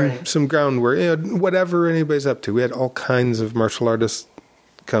did J-Train. some groundwork. Whatever anybody's up to. We had all kinds of martial artists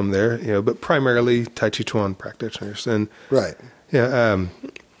come there. But primarily Tai Chi Chuan practitioners. And Right.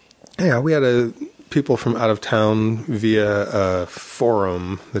 we had people from out of town via a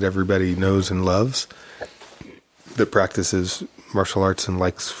forum that everybody knows and loves that practices martial arts and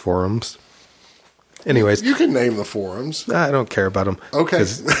likes forums. Anyways, You can name the forums. I don't care about them. Okay.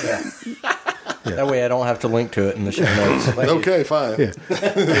 That way I don't have to link to it in the show notes. Okay, fine. Yeah.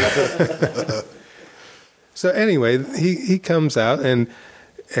 So anyway, he comes out and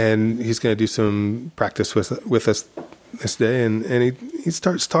he's going to do some practice with us this day, and he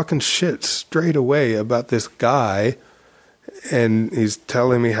starts talking shit straight away about this guy, and he's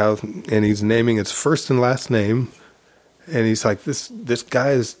telling me and he's naming his first and last name. And he's like, this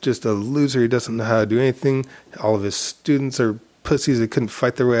guy is just a loser. He doesn't know how to do anything. All of his students are pussies that couldn't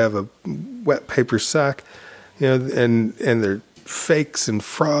fight their way out of a wet paper sack, and they're fakes and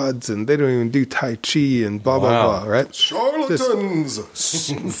frauds, and they don't even do Tai Chi and blah, blah, blah, right? Charlatans.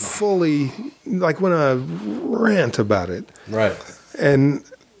 Fully, like, when I rant about it. Right. And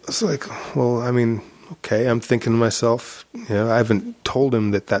it's like, well, okay, I'm thinking to myself, I haven't told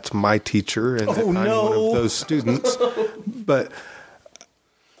him that that's my teacher and that I'm one of those students. But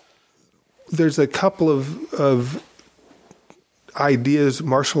there's a couple of ideas,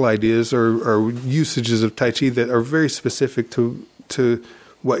 martial ideas or usages of Tai Chi that are very specific to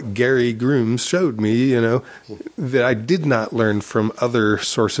what Gary Grooms showed me, that I did not learn from other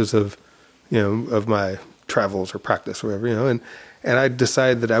sources of my travels or practice or whatever, and I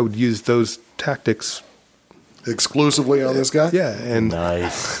decided that I would use those tactics Exclusively on this guy? Yeah, and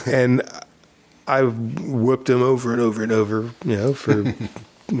Nice. And I whooped him over and over and over, for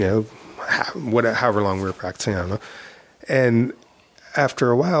however long we were practicing, I don't know. And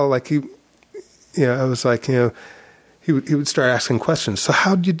after a while, I was like, he would start asking questions. So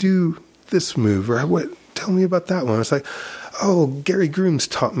how'd you do this move, or what? Tell me about that one. I was like, oh, Gary Grooms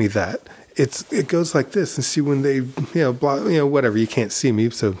taught me that. It goes like this, and see when they, whatever. You can't see me,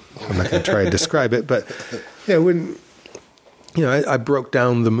 so I'm not going to try to describe it. But when, I broke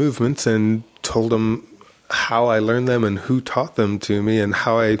down the movements and told him how I learned them and who taught them to me and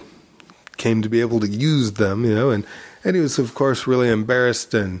how I came to be able to use them, and he was, of course, really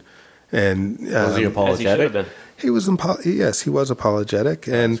embarrassed and Was he apologetic? he was yes, he was apologetic,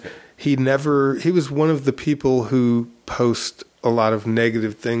 and he was one of the people who post a lot of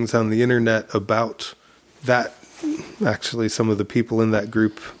negative things on the internet about that. Actually, some of the people in that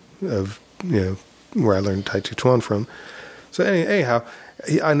group of where I learned Tai Chi Chuan from. So anyhow,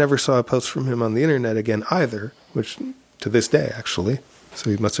 I never saw a post from him on the internet again either, which to this day actually.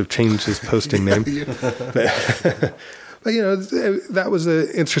 So he must have changed his posting name. But that was an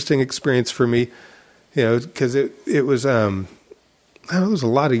interesting experience for me, because it was it was a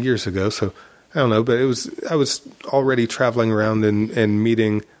lot of years ago, so I don't know, but I was already traveling around and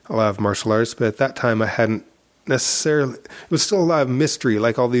meeting a lot of martial artists, but at that time I hadn't necessarily, it was still a lot of mystery,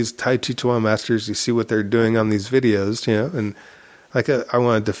 like all these Tai Chi Chuan masters, you see what they're doing on these videos, and I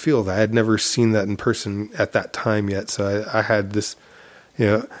wanted to feel that. I had never seen that in person at that time yet, so I had this,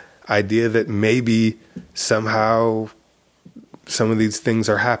 idea that maybe somehow some of these things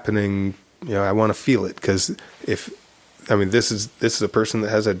are happening, I want to feel it, because this is a person that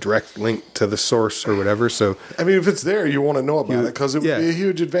has a direct link to the source or whatever. So if it's there, you want to know about it because it would be a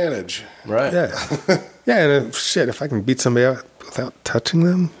huge advantage. Right. Yeah. And if I can beat somebody out without touching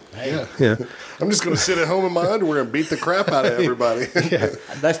them. Yeah. I'm just going to sit at home in my underwear and beat the crap out of everybody.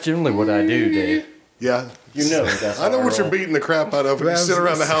 That's generally what I do, Dave. Yeah. You know that's I know how what you're roll. beating the crap out of when you sit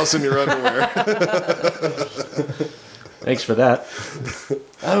around the house in your underwear. Thanks for that.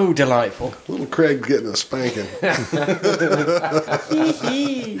 Oh, delightful. Little Craig getting a spanking.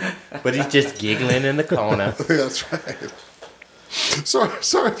 But he's just giggling in the corner. That's right.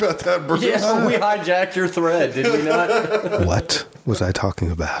 Sorry about that, Bruce. Yeah, we hijacked your thread, did we not? What was I talking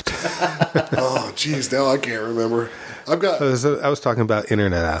about? Oh, geez, now I can't remember. I was talking about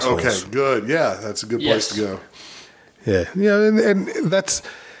internet assholes. Okay, good. Yeah, that's a good place to go. Yeah, and that's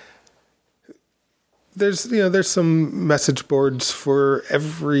there's some message boards for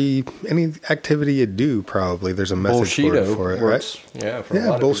any activity you do. Probably there's a message board for it, works. right? Yeah, for a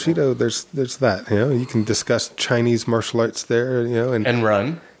lot of Bullshido. There's that. You can discuss Chinese martial arts there. and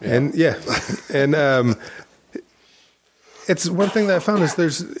run. And it's one thing that I found is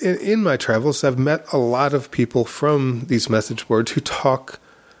there's in my travels I've met a lot of people from these message boards who talk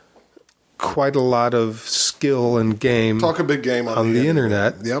quite a lot of skill and game. Talk a big game on the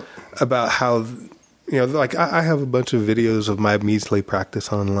internet. Yep. About how like I have a bunch of videos of my measly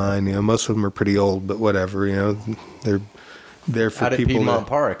practice online. Most of them are pretty old, but whatever. They're there for Out at people. Piedmont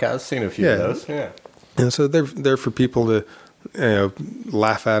Park, I've seen a few of those. Yeah. And so they're for people to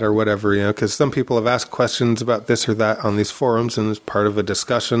laugh at or whatever, because some people have asked questions about this or that on these forums, and as part of a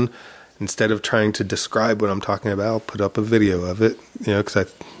discussion, instead of trying to describe what I'm talking about, I'll put up a video of it, because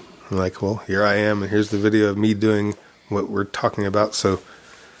I'm like, well, here I am, and here's the video of me doing what we're talking about. So,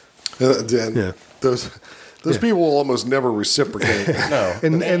 those people will almost never reciprocate. No,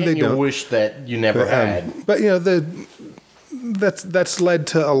 and they you don't. wish that you never had. But that's led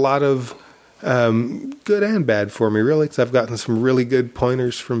to a lot of good and bad for me, really, because I've gotten some really good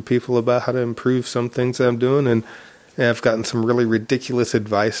pointers from people about how to improve some things that I'm doing, and I've gotten some really ridiculous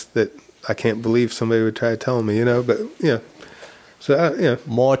advice that I can't believe somebody would try to tell me, but so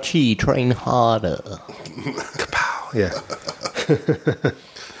More chi, train harder. kapow, yeah.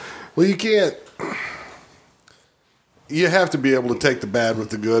 Well, you can't. You have to be able to take the bad with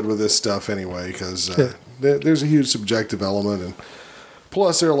the good with this stuff anyway, because there's a huge subjective element, and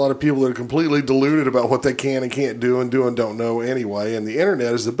plus there are a lot of people that are completely deluded about what they can and can't do and don't know anyway, and the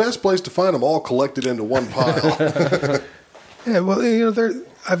internet is the best place to find them all collected into one pile. Yeah, well,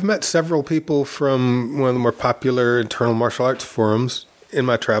 I've met several people from one of the more popular internal martial arts forums in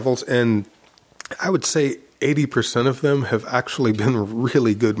my travels, and I would say 80% of them have actually been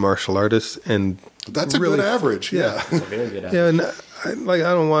really good martial artists, and That's a really good average. Yeah. Yeah, and I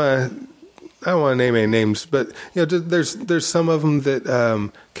don't want to name any names, but there's some of them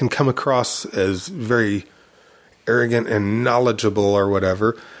that can come across as very arrogant and knowledgeable or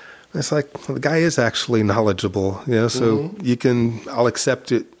whatever. It's like, well, the guy is actually knowledgeable, so I'll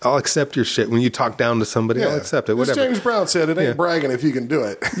accept it. I'll accept your shit when you talk down to somebody. I'll accept it. As Whatever. James Brown said, it ain't bragging if you can do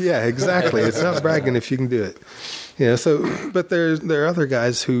it. Yeah, exactly. It's not bragging if you can do it. So, but there are other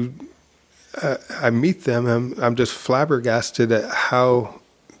guys who I meet them. I'm just flabbergasted at how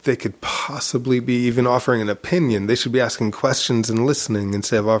they could possibly be even offering an opinion. They should be asking questions and listening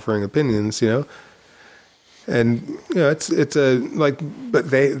instead of offering opinions. And it's but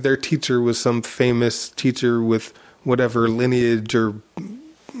their teacher was some famous teacher with whatever lineage or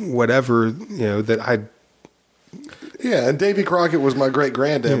whatever that I. Yeah, and Davy Crockett was my great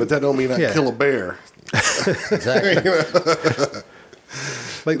granddad, but that don't mean I kill a bear. Exactly.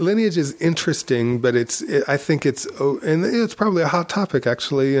 Like lineage is interesting, but I think it's probably a hot topic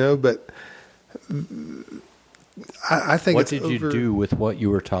actually, but I think what did you do with what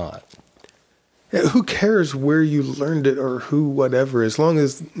you were taught? Who cares where you learned it or who, whatever, as long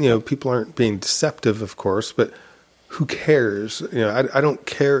as, people aren't being deceptive, of course, but who cares? I don't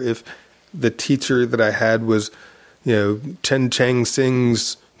care if the teacher that I had was, Chen Chang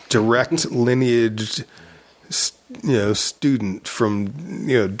Sing's direct lineage, student from,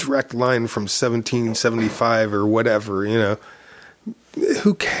 direct line from 1775 or whatever,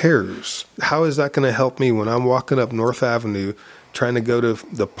 who cares? How is that going to help me when I'm walking up North Avenue trying to go to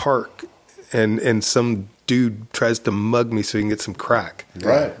the park and some dude tries to mug me so he can get some crack?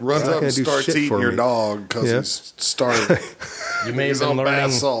 Right. Runs not up gonna and do starts shit eating for your me. dog because he's starving. You may have He's been on bath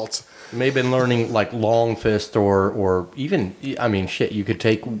learning. salts. You may have been learning like long fist or even, shit, you could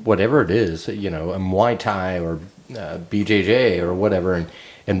take whatever it is, a Muay Thai or BJJ or whatever,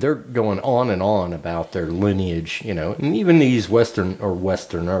 and they're going on and on about their lineage, and even these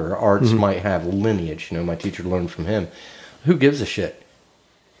Westerner arts might have lineage. My teacher learned from him. Who gives a shit?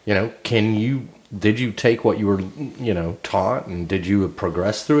 Did you take what you were, taught, and did you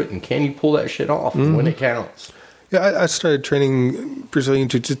progress through it, and can you pull that shit off when it counts? Yeah, I started training Brazilian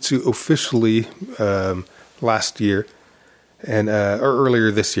Jiu-Jitsu officially last year, and or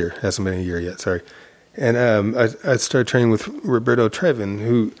earlier this year. It hasn't been a year yet, sorry. And I started training with Roberto Trevin,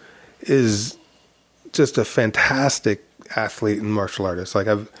 who is just a fantastic athlete and martial artist.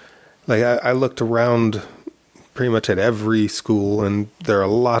 I looked around pretty much at every school, and there are a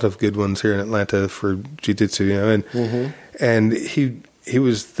lot of good ones here in Atlanta for jiu-jitsu, and he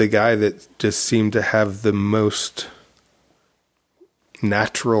was the guy that just seemed to have the most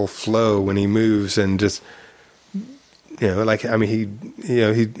natural flow when he moves, and just he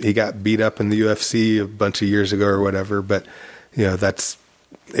got beat up in the UFC a bunch of years ago or whatever, but that's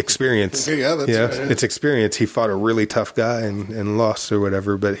experience. Yeah, that's it's experience. He fought a really tough guy and lost or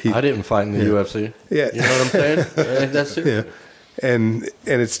whatever, but I didn't fight in the UFC. Yeah, you know what I'm saying? That's it. Yeah, and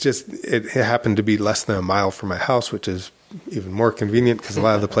it's just it happened to be less than a mile from my house, which is even more convenient because a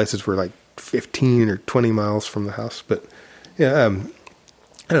lot of the places were like 15 or 20 miles from the house. But yeah, I don't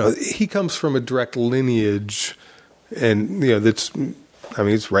know. He comes from a direct lineage, and it's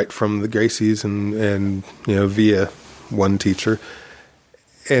right from the Gracies and via one teacher.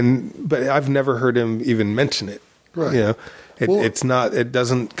 But I've never heard him even mention it. Right. It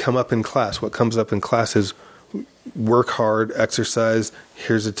doesn't come up in class. What comes up in class is work hard, exercise.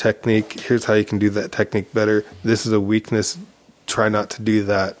 Here's a technique. Here's how you can do that technique better. This is a weakness. Try not to do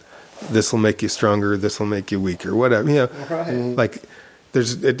that. This will make you stronger. This will make you weaker. Whatever. Right.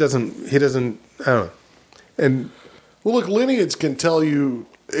 He doesn't, I don't know. And well, look, lineage can tell you.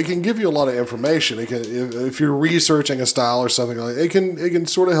 It can give you a lot of information. It can, if you're researching a style or something like that, it can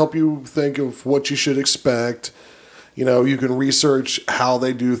sort of help you think of what you should expect. You can research how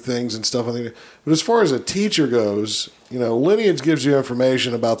they do things and stuff like that. But as far as a teacher goes, lineage gives you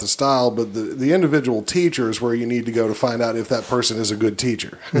information about the style, but the individual teacher is where you need to go to find out if that person is a good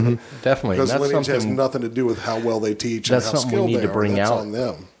teacher. Definitely. Because lineage has nothing to do with how well they teach and how skilled they are. That's on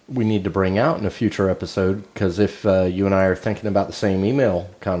them. We need to bring out in a future episode, because if you and I are thinking about the same email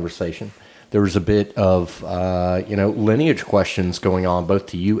conversation, there was a bit of lineage questions going on both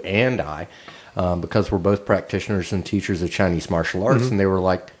to you and I, because we're both practitioners and teachers of Chinese martial arts, and they were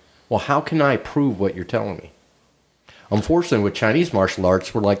like, well, how can I prove what you're telling me? Unfortunately, with Chinese martial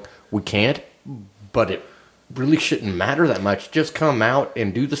arts, we're like, we can't, but it really shouldn't matter that much. Just come out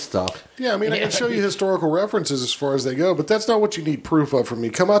and do the stuff. Yeah, I can show you historical references as far as they go, but that's not what you need proof of from me.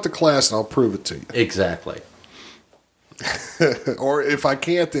 Come out to class and I'll prove it to you. Exactly. Or if I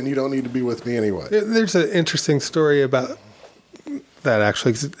can't, then you don't need to be with me anyway. There's an interesting story about that,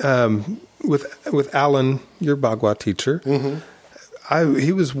 actually. With Alan, your Bagua teacher,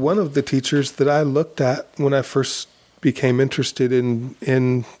 he was one of the teachers that I looked at when I first became interested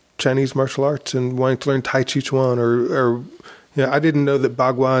in Chinese martial arts and wanting to learn Tai Chi Chuan, or I didn't know that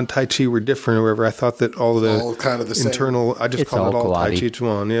Bagua and Tai Chi were different or whatever. I thought that all kind of the internal, same. I just call it all Tai Chi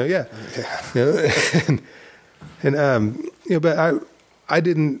Chuan. But I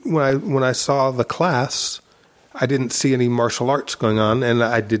didn't, when I saw the class, I didn't see any martial arts going on, and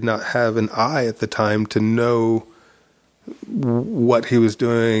I did not have an eye at the time to know what he was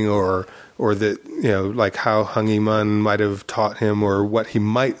doing, or that, like how Hung Yi-man might have taught him, or what he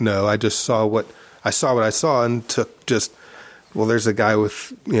might know. I just saw what I saw and took just, well, there's a guy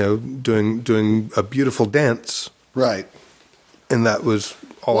with, doing a beautiful dance. Right. And that was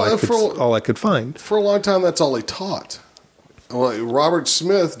all I could find. For a long time, that's all he taught. Well, Robert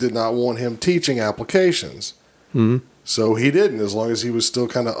Smith did not want him teaching applications. Mm-hmm. So he didn't, as long as he was still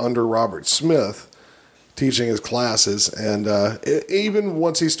kind of under Robert Smith teaching his classes. And even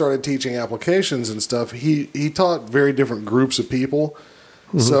once he started teaching applications and stuff, he taught very different groups of people.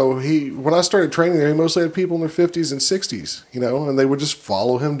 Mm-hmm. So when I started training there, he mostly had people in their 50s and 60s, and they would just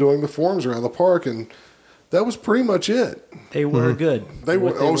follow him doing the forms around the park, and that was pretty much it. They were good.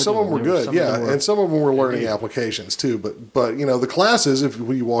 Some of them were good, yeah, and some of them were learning applications too. But the classes, if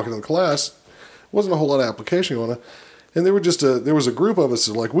you walk into the class, wasn't a whole lot of application going on. And there was a group of us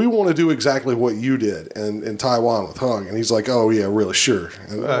that like, we want to do exactly what you did in Taiwan with Hung. And he's like, oh yeah, really, sure.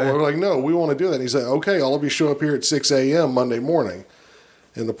 And we're like, no, we want to do that. And he's like, okay, all of you show up here at 6 a.m. Monday morning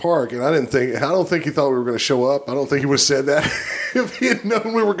in the park. And I don't think he thought we were going to show up. I don't think he would have said that if he had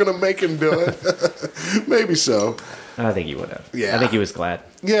known we were going to make him do it. Maybe so. I think he would have. Yeah. I think he was glad.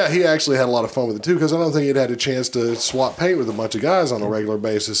 Yeah, he actually had a lot of fun with it too, because I don't think he'd had a chance to swap paint with a bunch of guys on a regular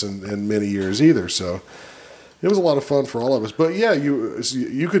basis in many years either. So, It was a lot of fun for all of us. But yeah,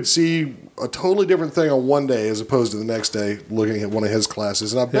 you could see a totally different thing on one day as opposed to the next day looking at one of his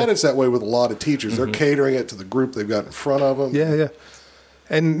classes. And I bet it's that way with a lot of teachers. They're catering it to the group they've got in front of them. Yeah.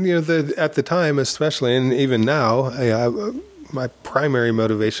 And, at the time especially, and even now, my primary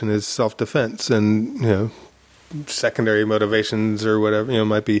motivation is self-defense. And, secondary motivations or whatever,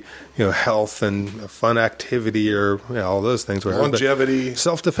 might be, health and a fun activity or all those things. Whatever. Longevity.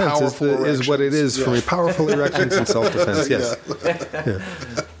 Self-defense is what it is for me. Powerful erections and self-defense, yes.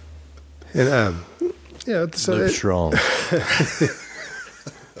 Yeah. And, so Live strong.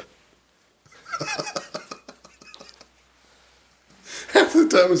 Half the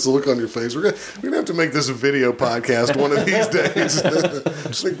time it's the look on your face. We're gonna have to make this a video podcast one of these days. I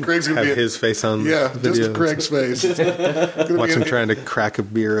think Craig's gonna have his face on video. Just Craig's face. Watch him trying to crack a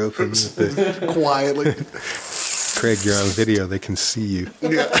beer open quietly. Craig, you're on video. They can see you.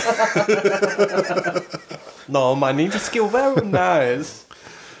 Yeah. No, my ninja skill very nice.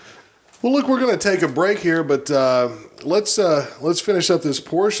 Well, look, we're going to take a break here, but let's finish up this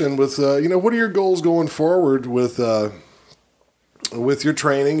portion with what are your goals going forward with your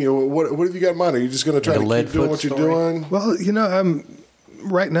training? What have you got in mind? Are you just going to try to keep doing what you're doing? Well, I'm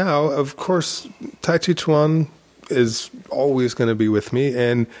right now. Of course, Tai Chi Chuan is always going to be with me,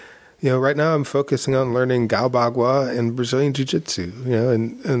 and right now I'm focusing on learning Gao Bagua and Brazilian Jiu Jitsu.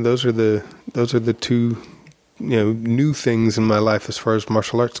 And those are the two new things in my life as far as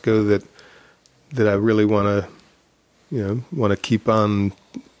martial arts go that I really want to keep on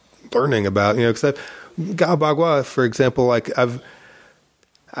learning about. Because Gao Bagua, for example, like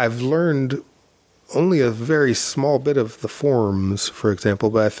I've learned only a very small bit of the forms, for example,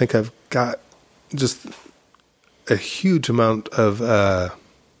 but I think I've got just a huge amount of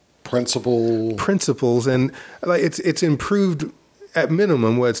principles, and like it's improved. At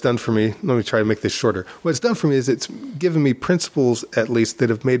minimum, what it's done for me, let me try to make this shorter. What it's done for me is it's given me principles, at least, that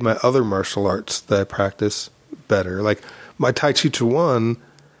have made my other martial arts that I practice better. Like my Tai Chi Chuan,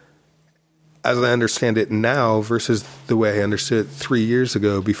 as I understand it now versus the way I understood it 3 years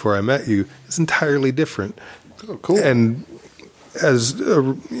ago before I met you, is entirely different. Oh, cool. And as,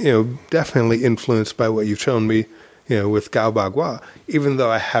 definitely influenced by what you've shown me, with Gao Bagua, even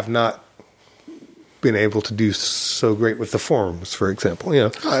though I have not been able to do so great with the forms, for example.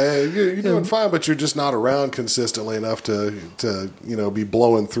 You're doing fine, but you're just not around consistently enough to be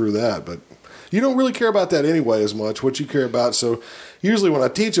blowing through that. But you don't really care about that anyway as much. What you care about, so usually when I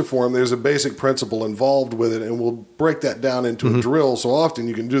teach a form, there's a basic principle involved with it, and we'll break that down into a drill. So often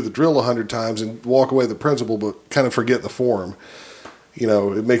you can do the drill 100 times and walk away with the principle, but kind of forget the form.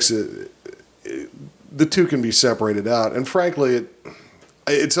 It makes it the two can be separated out, and frankly,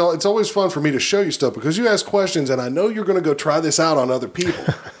 it's always fun for me to show you stuff because you ask questions and I know you're going to go try this out on other people,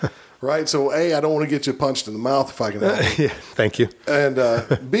 right? So A, I don't want to get you punched in the mouth if I can help it. Yeah, thank you. And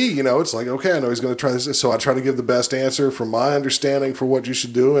B, it's like, okay, I know he's going to try this. So I try to give the best answer from my understanding for what you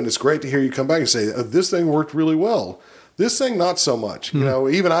should do. And it's great to hear you come back and say, this thing worked really well. This thing, not so much.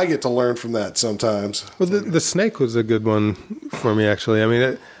 Even I get to learn from that sometimes. Well, the snake was a good one for me, actually. I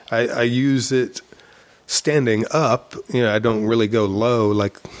mean, I use it standing up. I don't really go low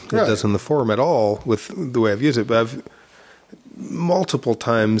like it does in the form at all with the way I've used it, but I've multiple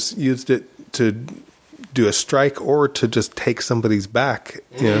times used it to do a strike or to just take somebody's back.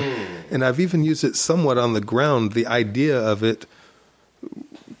 And I've even used it somewhat on the ground. The idea of it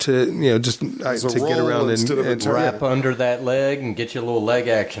to just to get around and wrap under that leg and get you a little leg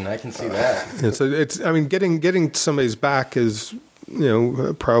action. I can see that. And so getting somebody's back is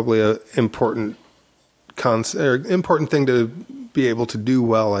probably a important thing to be able to do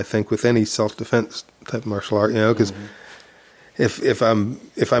well, I think, with any self-defense type martial art, because if I'm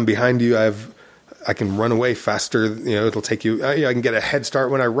behind you, I can run away faster, it'll take you, I can get a head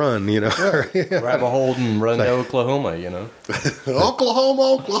start when I run, Grab a hold and run to Oklahoma,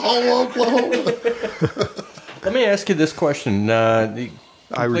 Oklahoma. Let me ask you this question. I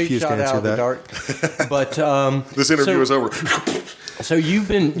refuse to answer that. Dark, but this interview is over. So you've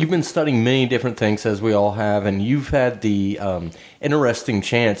been studying many different things, as we all have, and you've had the interesting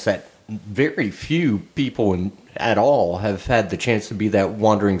chance that very few people at all have had the chance to be that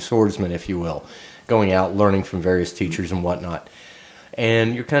wandering swordsman, if you will, going out learning from various teachers and whatnot.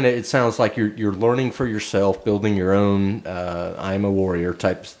 And you're it sounds like you're learning for yourself, building your own I'm a warrior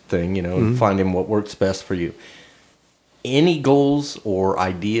type thing, and finding what works best for you. Any goals or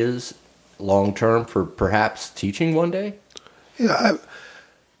ideas long term for perhaps teaching one day? Yeah,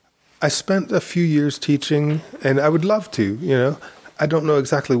 I spent a few years teaching, and I would love to, I don't know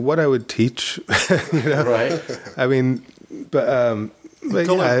exactly what I would teach, Right. I mean, but But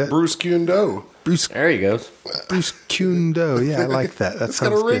Call yeah, it Bruce Kuhn Do. Bruce There he goes. Kuhn Do. Yeah, I like that. That It's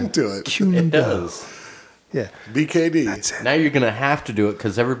sounds got a ring good. to it. Kuhn It Do. does. Yeah. BKD. That's it. Now you're going to have to do it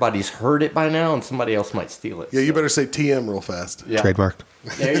because everybody's heard it by now and somebody else might steal it. Yeah, you So, better say TM real fast. yeah. Trademarked.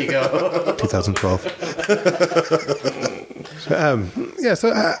 There you go. 2012.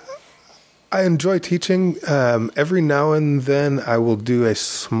 So I enjoy teaching. Every now and then I will do a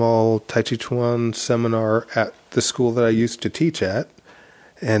small Tai Chi Chuan seminar at the school that I used to teach at.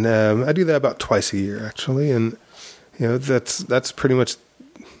 And I do that about twice a year, actually. And, that's pretty much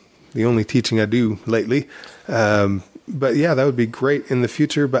the only teaching I do lately. But yeah, that would be great in the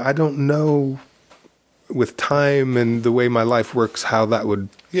future. But I don't know with time and the way my life works how that would.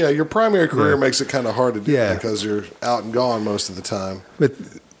 Yeah, your primary career Yeah. makes it kind of hard to do Yeah. because you're out and gone most of the time.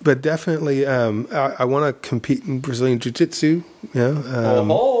 But definitely, I want to compete in Brazilian Jiu-Jitsu.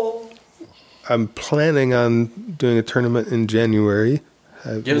 I'm planning on doing a tournament in January.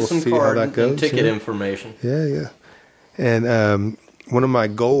 Give us some see how card that goes. and ticket yeah. information. Yeah. And one of my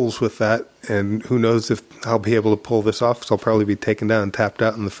goals with that, and who knows if I'll be able to pull this off, because I'll probably be taken down and tapped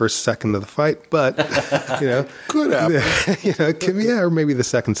out in the first second of the fight. But, Could happen. it can be, or maybe the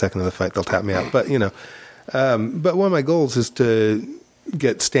second of the fight they'll tap me out. But, but one of my goals is to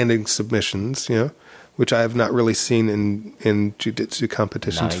get standing submissions, which I have not really seen in jiu-jitsu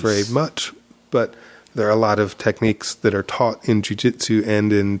competitions Nice. very much. But there are a lot of techniques that are taught in jiu-jitsu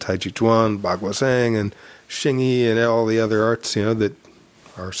and in Tai Chi Chuan, Bagua Zhang, and Xingyi, and all the other arts, that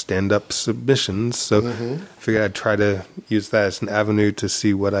are stand-up submissions. So I figured I'd try to use that as an avenue to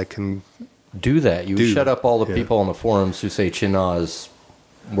see what I can. Do that. You Do. shut up all the Yeah. people on the forums who say Chin Na is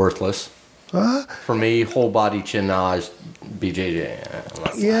worthless. For me, whole body Chin Na is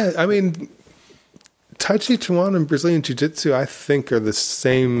BJJ. Yeah, I mean, Tai Chi Chuan and Brazilian Jiu-Jitsu, I think, are the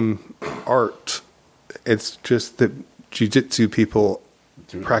same art. It's just that Jiu-Jitsu people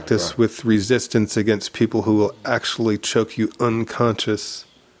practice with resistance against people who will actually choke you unconscious.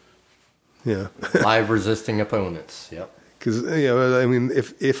 Yeah. Live resisting opponents. Yep. Because, I mean,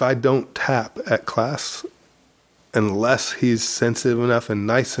 if I don't tap at class, unless he's sensitive enough and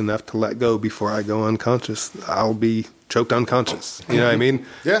nice enough to let go before I go unconscious, I'll be choked unconscious. You know what I mean?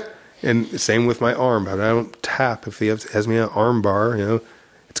 Yeah. And same with my arm. But I don't tap. If he has me an arm bar,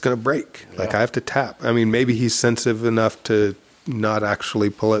 it's going to break. Like, I have to tap. I mean, maybe he's sensitive enough to not actually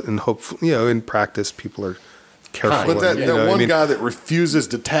pull it. And hopefully, in practice, people are careful. But that, and, that one guy that refuses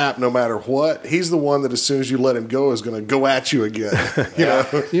to tap no matter what, he's the one that as soon as you let him go is going to go at you again.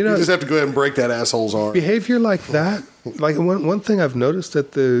 You just have to go ahead and break that asshole's arm. Behavior like that, like one thing I've noticed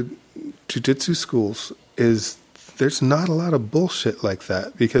at the jiu-jitsu schools is there's not a lot of bullshit like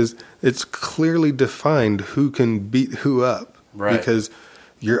that because it's clearly defined who can beat who up. Right. Because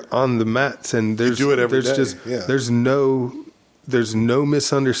you're on the mats and there's do it every there's day, just yeah. there's no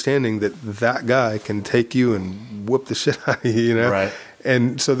misunderstanding that guy can take you and whoop the shit out of you, Right.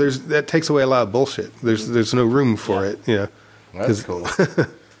 And so that takes away a lot of bullshit. There's no room for it, That's cool.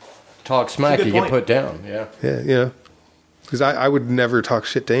 Talk smack, That's a you good get put down. Yeah. Yeah. Because I would never talk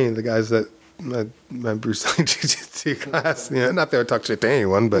shit to any of the guys that my Brazilian Jiu-Jitsu class. Not that I would talk shit to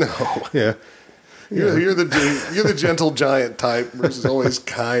anyone, but yeah. You're the gentle giant type. Bruce is always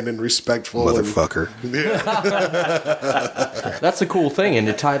kind and respectful. Motherfucker. That's the cool thing. And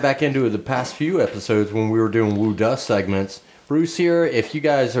to tie back into the past few episodes when we were doing Wu Da segments, Bruce here, if you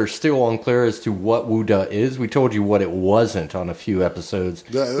guys are still unclear as to what Wu Da is, we told you what it wasn't on a few episodes.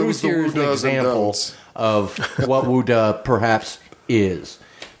 That was Bruce the here Wu is an Does and example Don'ts. of what Wu Da perhaps is.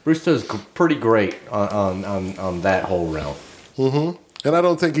 Bruce does pretty great on that whole realm. And I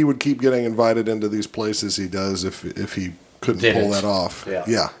don't think he would keep getting invited into these places he does if he couldn't Didn't. pull that off.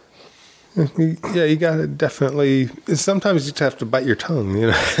 Yeah. Yeah, you got to definitely. Sometimes you just have to bite your tongue,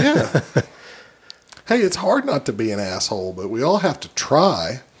 Yeah. Hey, it's hard not to be an asshole, but we all have to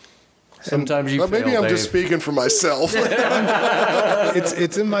try. Sometimes you But maybe fail, I'm just Dave. speaking for myself.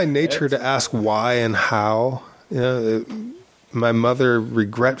 It's in my nature to ask why and how. My mother,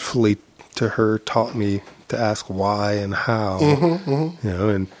 regretfully to her, taught me to ask why and how.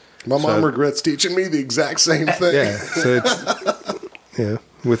 And My so- mom regrets teaching me the exact same thing. Yeah, so it's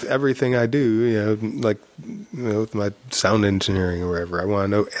with everything I do, with my sound engineering or wherever, I want to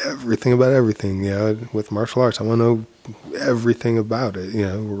know everything about everything. With martial arts, I want to know everything about it.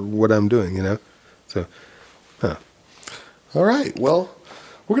 Or what I'm doing. So, All right. Well,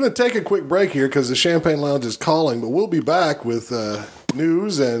 we're going to take a quick break here because the Champagne Lounge is calling, but we'll be back with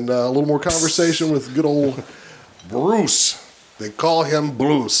news and a little more conversation with good old Bruce. They call him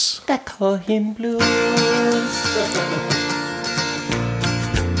Bruce. I call him Blues.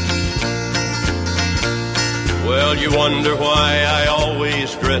 Well, you wonder why I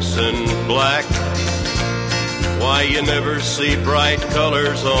always dress in black, why you never see bright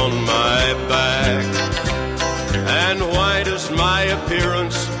colors on my back, and why does my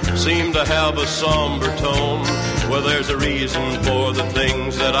appearance seem to have a somber tone? Well, there's a reason for the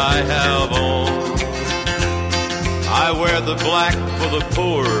things that I have on. I wear the black for the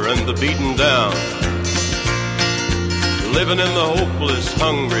poor and the beaten down, living in the hopeless,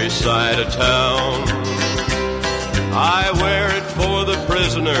 hungry side of town. I wear it for the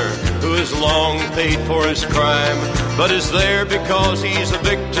prisoner who has long paid for his crime, but is there because he's a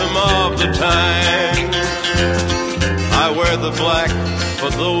victim of the times. I wear the black for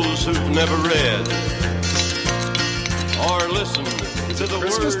those who've never read or listened to the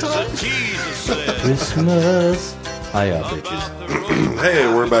Christmas words time? that Jesus said. Christmas. Hiya, bitches. Hey,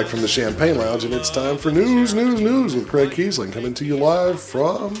 we're back from the Champagne Lounge, and it's time for News with Craig Kiesling, coming to you live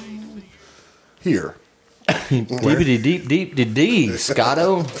from here. Deep,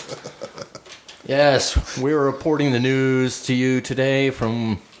 Scotto. Yes, we're reporting the news to you today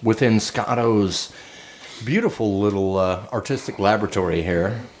from within Scotto's beautiful little artistic laboratory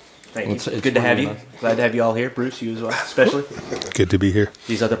here. Thank you. It's Good to have really you. nice. Glad to have you all here, Bruce. You as well, especially. Good to be here.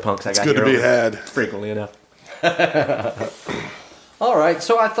 These other punks I got Good here to be over had. frequently enough. All right,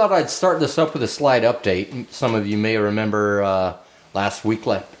 so I thought I'd start this up with a slight update. Some of you may remember last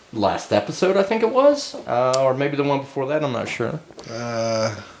episode, I think it was, or maybe the one before that, I'm not sure.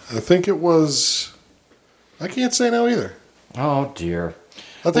 I think it was. I can't say now either. Oh, dear.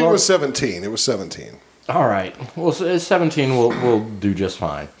 I think it was 17. It was 17. All right. Well, 17 will do just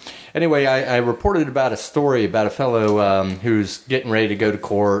fine. Anyway, I reported about a story about a fellow who's getting ready to go to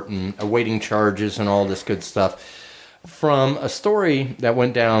court and awaiting charges and all this good stuff from a story that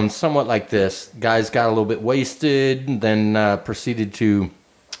went down somewhat like this. Guys got a little bit wasted, then proceeded to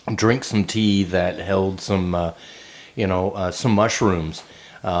drink some tea that held some, some mushrooms,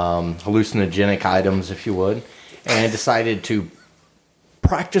 hallucinogenic items, if you would, and decided to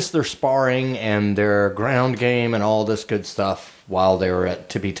practice their sparring and their ground game and all this good stuff while they were at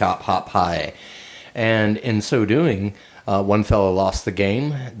Tippy Top Hop High. And in so doing, one fellow lost the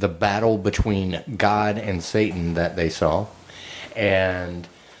game, the battle between God and Satan that they saw. And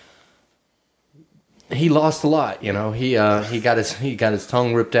he lost a lot, you know. He got his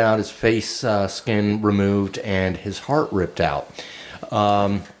tongue ripped out, his face skin removed, and his heart ripped out.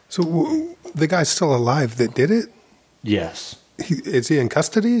 So the guy's still alive that did it? Yes. Is he in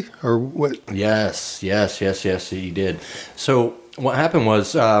custody or what? Yes, he did. So what happened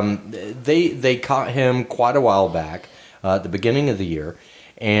was they caught him quite a while back, at the beginning of the year,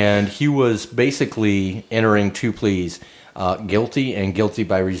 and he was basically entering two pleas, guilty and guilty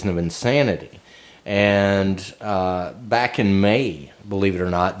by reason of insanity. And back in May, believe it or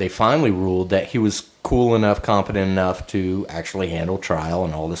not, they finally ruled that he was cool enough, competent enough to actually handle trial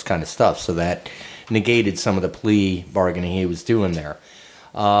and all this kind of stuff. So that negated some of the plea bargaining he was doing there.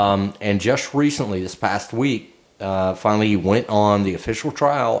 And just recently, this past week, finally he went on the official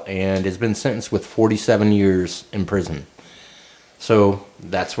trial and has been sentenced with 47 years in prison. So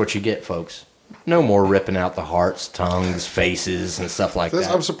that's what you get, folks. No more ripping out the hearts, tongues, faces, and stuff like that.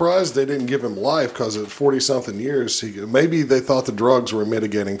 I'm surprised they didn't give him life because at 40-something years, maybe they thought the drugs were a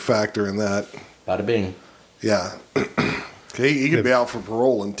mitigating factor in that. Bada bing. Yeah. He could be out for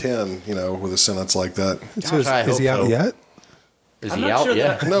parole in 10, with a sentence like that. So I is he hope out so. yet? Is I'm he not out sure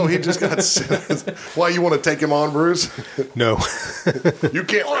yet? No, he just got sentenced. Why, you want to take him on, Bruce? No. You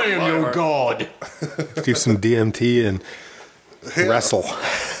can't. I am your god. Do some DMT and wrestle.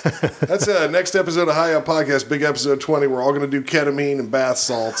 That's next episode of High Up Podcast, big episode 20. We're all going to do ketamine and bath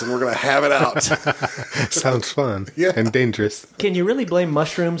salts, and we're going to have it out. Sounds fun Yeah. and dangerous. Can you really blame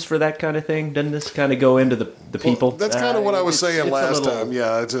mushrooms for that kind of thing? Doesn't this kind of go into the people? Well, that's kind of what I was saying it's a last little- time.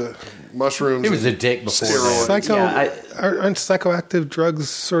 Yeah, it's mushrooms. He was a and dick before steroids. that. Aren't psychoactive drugs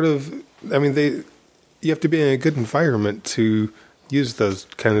sort of? I mean, you have to be in a good environment to use those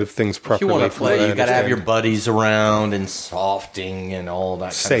kind of things If properly. you want to from what play, I you got to have your understand. buddies around and softing and all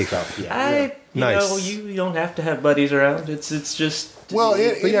that Safe. kind of stuff. Yeah. Nice. You don't have to have buddies around. It's just Well,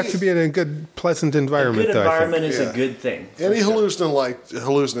 But you have to be in a good, pleasant a environment. good though, environment I think. is Yeah. a good thing. for Any sure.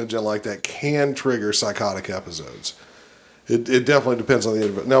 hallucinogen like that can trigger psychotic episodes. It definitely depends on the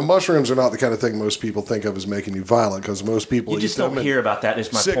individual. Now, mushrooms are not the kind of thing most people think of as making you violent because most people You eat just them don't and hear about that.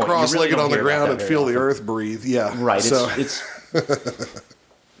 Is my sit point. You really cross-legged don't on the hear about ground that and very feel the often. earth breathe. Yeah, Right. So, It's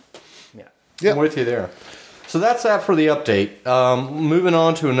yeah. yeah. I'm with you there. So that's that for the update. Moving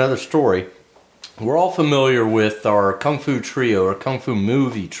on to another story. We're all familiar with our Kung Fu trio, or Kung Fu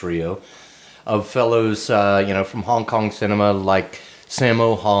movie trio, of fellows, from Hong Kong cinema like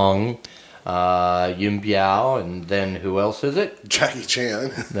Sammo Hung, Yun Biao, and then who else is it? Jackie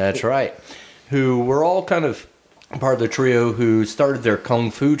Chan. That's right. Who were all kind of part of the trio who started their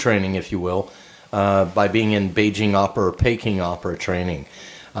kung fu training, if you will, by being in Beijing opera or Peking opera training.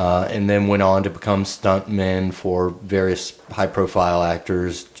 And then went on to become stuntmen for various high-profile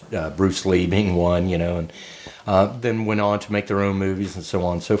actors, Bruce Lee being one, and then went on to make their own movies and so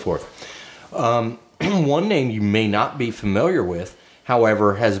on and so forth. One name you may not be familiar with,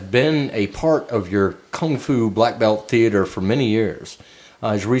 however, has been a part of your Kung Fu Black Belt theater for many years,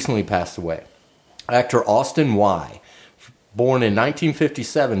 has recently passed away. Actor Austin Y, born in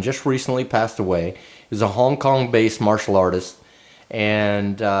 1957, just recently passed away, is a Hong Kong-based martial artist,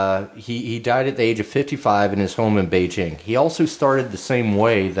 and he died at the age of 55 in his home in Beijing. He also started the same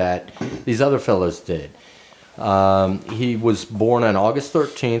way that these other fellows did. He was born on August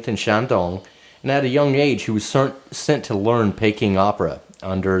 13th in Shandong, and at a young age he was sent to learn Peking opera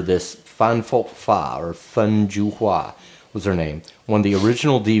under this Fan Fo Fa, or Fen Juhua was her name, one of the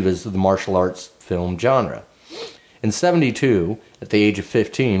original divas of the martial arts film genre. In 1972, at the age of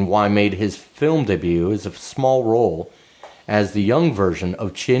 15, Y made his film debut as a small role as the young version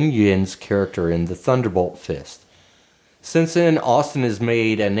of Qin Yun's character in The Thunderbolt Fist. Since then, Austin has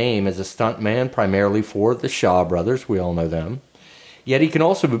made a name as a stuntman primarily for the Shaw Brothers, we all know them. Yet he can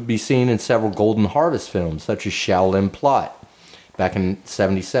also be seen in several Golden Harvest films, such as Shaolin Plot, back in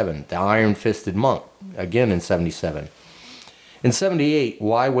 1977, The Iron-Fisted Monk, again in 1977. In 1978,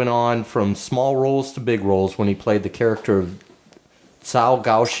 Y went on from small roles to big roles when he played the character of Cao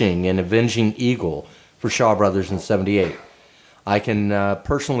Gaoxing in Avenging Eagle for Shaw Brothers in 1978. I can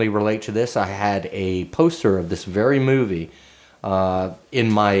personally relate to this. I had a poster of this very movie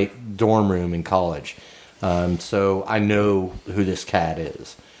in my dorm room in college. So I know who this cat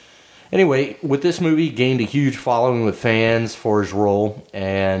is. Anyway, with this movie, he gained a huge following with fans for his role,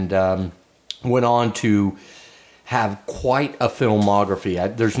 and went on to have quite a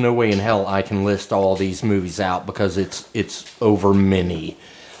filmography. There's no way in hell I can list all these movies out because it's over many.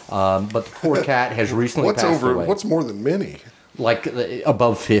 But the poor cat has recently passed away. What's more than many? Like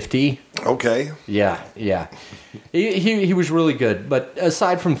above 50. Okay. Yeah. He was really good. But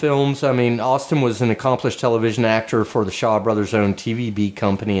aside from films, I mean, Austin was an accomplished television actor for the Shaw Brothers' own TVB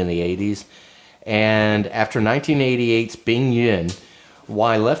company in the 80s. And after 1988's Bing Yun,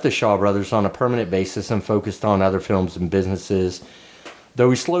 Y left the Shaw Brothers on a permanent basis and focused on other films and businesses. Though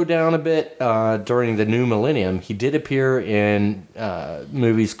he slowed down a bit during the new millennium, he did appear in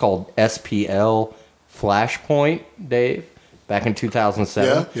movies called SPL Flashpoint, Dave, back in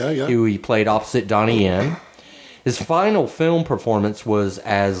 2007. Yeah. He played opposite Donnie Yen. His final film performance was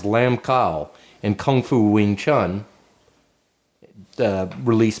as Lam Kao in Kung Fu Wing Chun,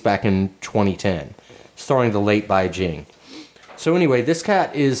 released back in 2010, starring the late Bai Jing. So anyway, this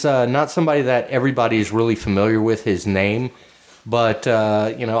cat is not somebody that everybody is really familiar with his name, but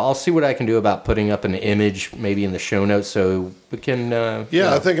I'll see what I can do about putting up an image maybe in the show notes so we can...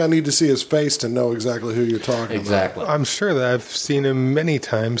 I think I need to see his face to know exactly who you're talking Exactly. I'm sure that I've seen him many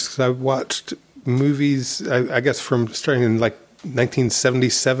times because I've watched movies, I guess from starting in like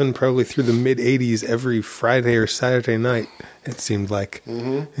 1977 probably through the mid-'80s every Friday or Saturday night, it seemed like.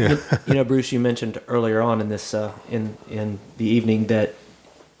 Mm-hmm. Yeah. Bruce, you mentioned earlier on in this in the evening that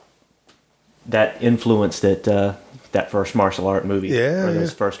influence that first martial art movie, or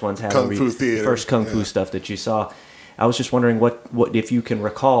those first ones had Kung Fu theater. First Kung Fu stuff that you saw. I was just wondering what if you can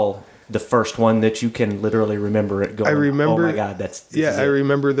recall the first one that you can literally remember it going. I remember. Oh my God, that's I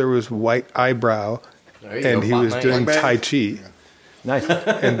remember there was White Eyebrow, and he was doing Tai Chi. Nice.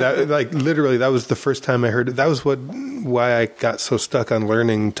 And that, like, literally, that was the first time I heard it. That was why I got so stuck on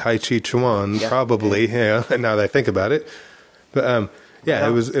learning Tai Chi Chuan, probably. Yeah, now that I think about it. But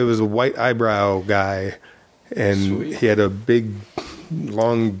it was a White Eyebrow guy, and he had a big,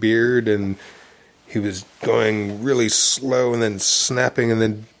 long beard, and he was going really slow, and then snapping, and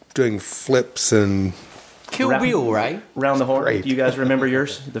then doing flips and Kill Bill, right? Round the Horn. Great. Do you guys remember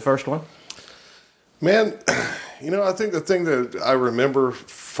yours, the first one? Man, I think the thing that I remember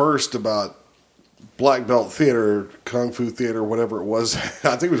first about Black Belt Theater, Kung Fu Theater, whatever it was,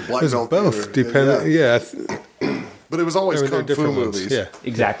 I think it was Black Belt both, Theater. depending. But it was always Kung Fu ones. movies. Yeah,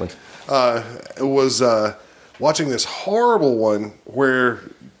 Exactly. It was watching this horrible one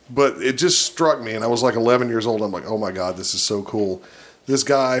but it just struck me, and I was like 11 years old. I'm like, oh my God, this is so cool. This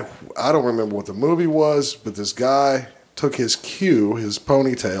guy, I don't remember what the movie was, but this guy took his cue, his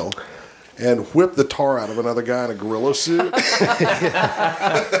ponytail, and whipped the tar out of another guy in a gorilla suit. And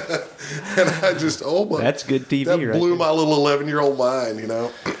I just, That's good TV, that right blew there. my little 11-year-old mind,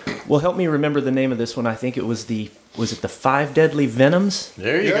 Well, help me remember the name of this one. I think it was was it the Five Deadly Venoms?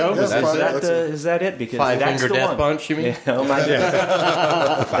 There you Yeah, go. yeah, That's it. Is that it? Because Five that's Finger the Death one. Punch, you mean? Yeah, oh my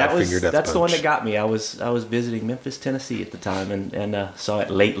God. Five-Finger Death That's the one Punch. that got me. I was visiting Memphis, Tennessee at the time, and saw it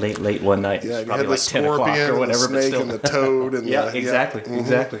late one night. Yeah, It was you probably had like the 10 o'clock scorpion or and the whatever. But snake still, and the toad. And yeah, the, exactly, Mhm.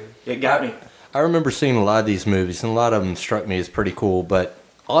 exactly. It got me. I remember seeing a lot of these movies, and a lot of them struck me as pretty cool. But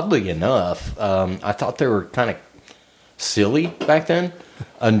oddly enough, I thought they were kind of silly back then.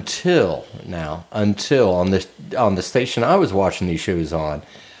 Until on the station I was watching these shows on,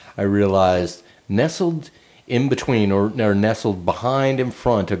 I realized nestled in between or nestled behind in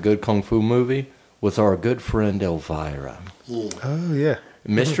front a good kung fu movie was our good friend Elvira, Oh, yeah.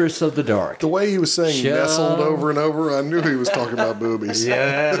 Mistress of the Dark. The way he was saying Show. nestled over and over, I knew he was talking about boobies.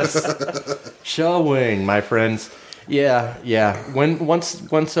 Yes. Showing, my friends. Yeah. Once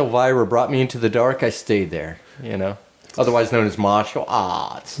Elvira brought me into the dark, I stayed there, Otherwise known as martial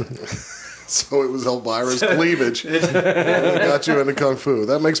arts. So it was Elvira's cleavage that got you into kung fu.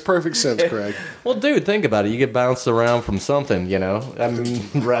 That makes perfect sense, Craig. Well, dude, think about it. You get bounced around from something, I mean,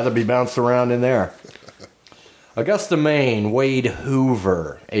 I'd rather be bounced around in there. Augusta, Maine, Wade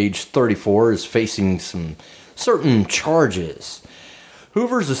Hoover, age 34, is facing some certain charges.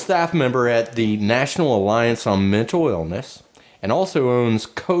 Hoover's a staff member at the National Alliance on Mental Illness and also owns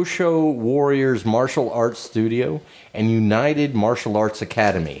Kosho Warriors Martial Arts Studio and United Martial Arts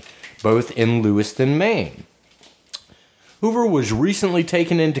Academy, both in Lewiston, Maine. Hoover was recently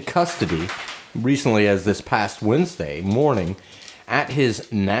taken into custody, recently as this past Wednesday morning, at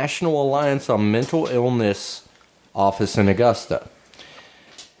his National Alliance on Mental Illness office in Augusta.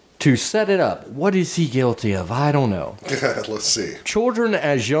 To set it up, what is he guilty of? I don't know. Let's see. Children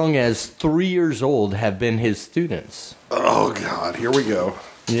as young as 3 years old have been his students. Oh, God. Here we go.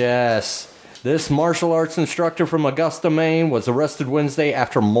 Yes. This martial arts instructor from Augusta, Maine was arrested Wednesday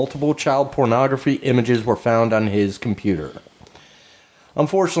after multiple child pornography images were found on his computer.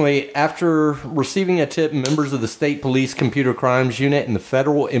 Unfortunately, after receiving a tip, members of the State Police Computer Crimes Unit and the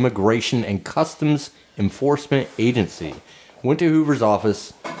Federal Immigration and Customs Enforcement Agency went to Hoover's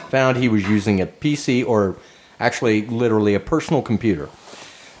office, found he was using a PC, or actually literally a personal computer,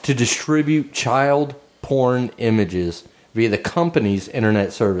 to distribute child porn images via the company's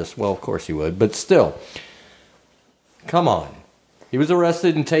internet service. Well, of course he would, but still. Come on. He was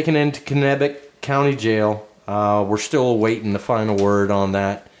arrested and taken into Kennebec County Jail. We're still awaiting the final word on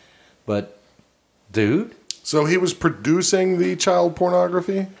that. But, dude, So he was producing the child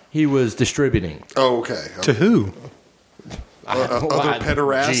pornography? he was distributing. Oh, okay. To who? Other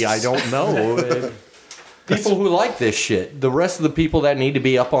pederasts? Gee, I don't know. People who like this shit. The rest of the people that need to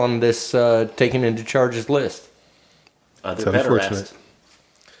be up on this taken into charges list. They're It's better unfortunate. asked.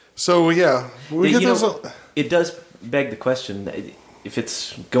 So, yeah. We get those. It does beg the question if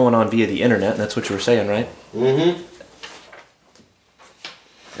it's going on via the internet, and that's what you were saying, right? Mm-hmm.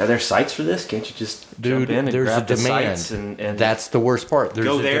 Are there sites for this? Can't you just Dude, jump in and there's grab a the demand. sites and That's the worst part. There's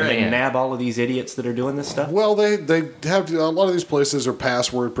go a there demand. and nab all of these idiots that are doing this stuff? Well, they have to, a lot of these places are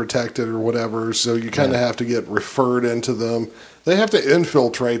password protected or whatever, so you kind of have to get referred into them. They have to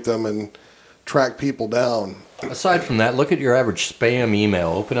infiltrate them and track people down. Aside from that, look at your average spam email.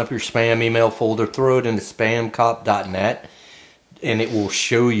 Open up your spam email folder, throw it into spamcop.net, and it will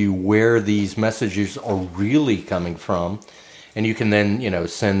show you where these messages are really coming from. And you can then,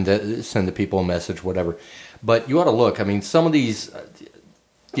 send the people a message, whatever. But you ought to look. I mean, some of these,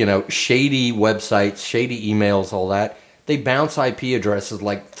 shady websites, shady emails, all that, they bounce IP addresses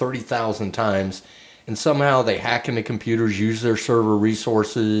like 30,000 times, and somehow they hack into computers, use their server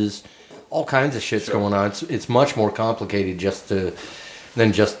resources, all kinds of shit's going on. It's much more complicated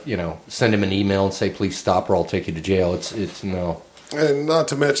than just send him an email and say, please stop or I'll take you to jail. It's no. And not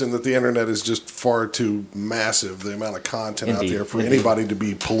to mention that the internet is just far too massive, the amount of content out Indeed, there for indeed. anybody to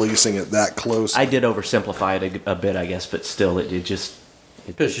be policing it that close. I did oversimplify it a bit, I guess, but still, it Pisses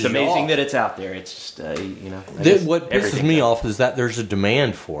it's you amazing off. that it's out there. It's just, I guess What pisses everything me does. off is that there's a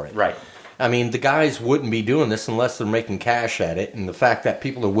demand for it. Right. I mean, the guys wouldn't be doing this unless they're making cash at it, and the fact that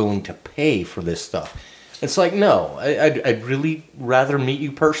people are willing to pay for this stuff. It's like, no, I'd really rather meet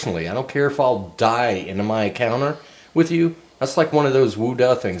you personally. I don't care if I'll die into my encounter with you. That's like one of those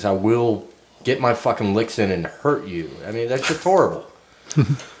woo-da things. I will get my fucking licks in and hurt you. I mean, that's just horrible.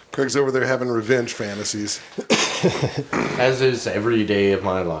 Craig's over there having revenge fantasies. As is every day of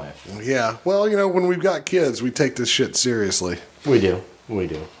my life. Yeah. Well, when we've got kids, we take this shit seriously. We do.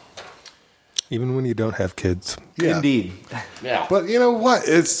 Even when you don't have kids. Yeah. Indeed. Yeah. But you know what?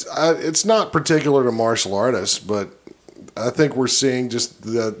 It's not particular to martial artists, but I think we're seeing just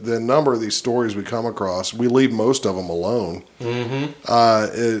the number of these stories we come across. We leave most of them alone. Mm-hmm.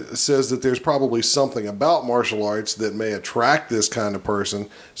 It says that there's probably something about martial arts that may attract this kind of person.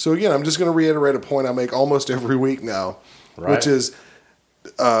 So again, I'm just going to reiterate a point I make almost every week now, which is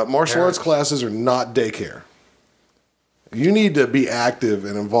martial arts classes are not daycare. You need to be active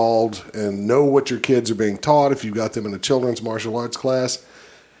and involved and know what your kids are being taught if you've got them in a children's martial arts class.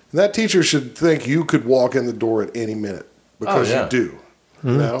 And that teacher should think you could walk in the door at any minute because you do. Mm-hmm.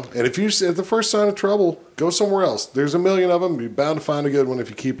 You know? And if at the first sign of trouble, go somewhere else. There's a million of them. You're bound to find a good one if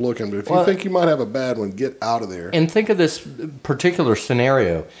you keep looking. But if you think you might have a bad one, get out of there. And think of this particular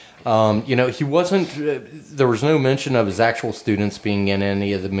scenario. He wasn't, there was no mention of his actual students being in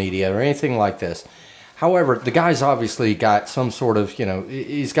any of the media or anything like this. However, the guy's obviously got some sort of,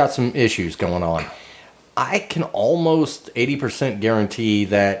 he's got some issues going on. I can almost 80% guarantee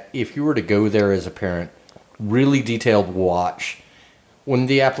that if you were to go there as a parent, really detailed watch, when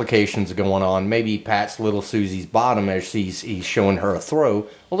the application's going on, maybe Pat's little Susie's bottom as he's showing her a throw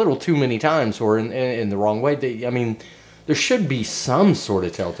a little too many times or in the wrong way. There should be some sort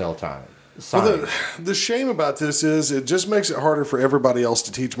of telltale sign. Well, the shame about this is it just makes it harder for everybody else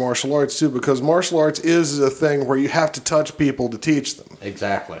to teach martial arts too, because martial arts is a thing where you have to touch people to teach them.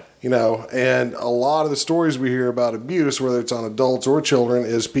 Exactly. And a lot of the stories we hear about abuse, whether it's on adults or children,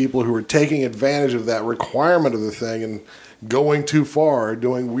 is people who are taking advantage of that requirement of the thing and going too far,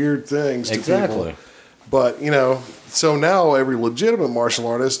 doing weird things to people. But, so now every legitimate martial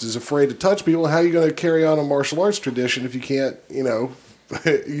artist is afraid to touch people. How are you going to carry on a martial arts tradition if you can't,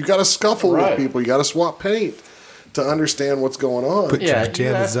 you got to scuffle with people. You got to swap paint to understand what's going on. Put your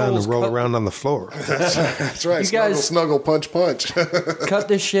pajamas on and roll around on the floor. That's right. Snuggle, punch. Cut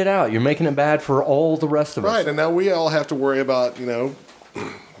this shit out. You're making it bad for all the rest of us. Right, and now we all have to worry about,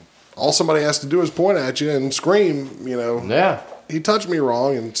 all somebody has to do is point at you and scream, Yeah. He touched me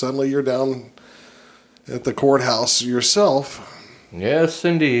wrong, and suddenly you're down at the courthouse yourself. Yes,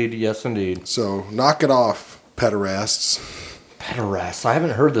 indeed. Yes, indeed. So knock it off, pederasts. Pederast. I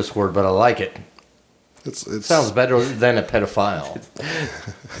haven't heard this word, but I like it. It sounds better than a pedophile.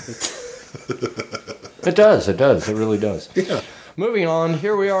 It does. It really does. Yeah. Moving on.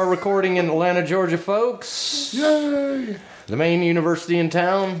 Here we are recording in Atlanta, Georgia, folks. Yay! The main university in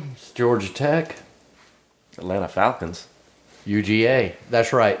town is Georgia Tech. Atlanta Falcons. UGA.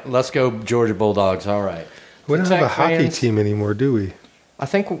 That's right. Let's go Georgia Bulldogs. All right. We don't have a hockey team anymore, do we? I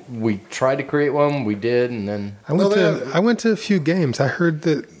think we tried to create one. We did, and then I went to a few games. I heard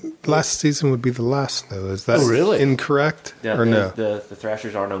that last season would be the last, though. Is that really incorrect? Yeah, or no? The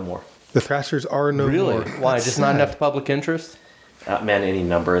Thrashers are no more. The Thrashers are no more. Really? Why? Just not enough public interest? Man, any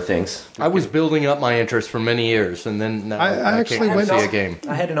number of things. I was building up my interest for many years, and then now I actually can't went see a game.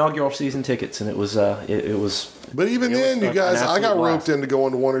 I had inaugural season tickets, and it was. But even then, you guys, I got roped into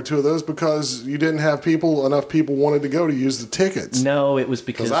going to one or two of those because you didn't have enough people wanted to go to use the tickets. No, it was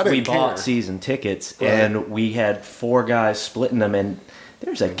because we bought season tickets, and we had 4 guys splitting them, and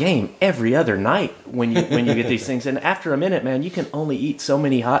there's a game every other night when you get these things. And after a minute, man, you can only eat so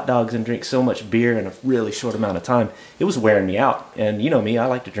many hot dogs and drink so much beer in a really short amount of time. It was wearing me out, and you know me, I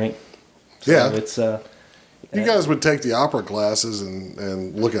like to drink. So yeah, it's. You guys would take the opera classes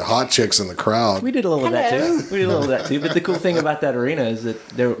and look at hot chicks in the crowd. We did a little of that too. But the cool thing about that arena is that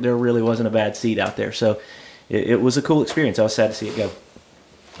there really wasn't a bad seat out there. So it was a cool experience. I was sad to see it go.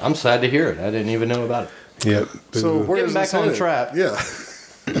 I'm sad to hear it. I didn't even know about it. Yep. So getting back on the trap. Yeah.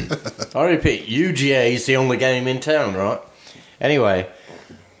 I repeat, UGA is the only game in town, right? Anyway,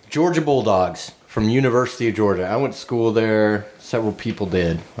 Georgia Bulldogs from University of Georgia. I went to school there. Several people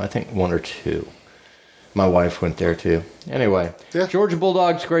did. I think 1 or 2. My wife went there too. Anyway, Georgia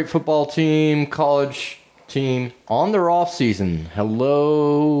Bulldogs, great football team, college team. On their off season,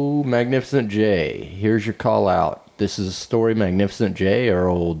 hello, Magnificent Jay. Here's your call out. This is a story Magnificent Jay, our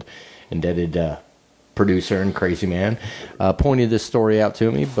old indebted producer and crazy man, pointed this story out to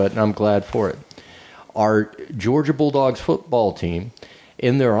me, but I'm glad for it. Our Georgia Bulldogs football team,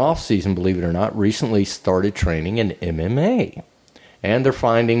 in their off season, believe it or not, recently started training in MMA. And they're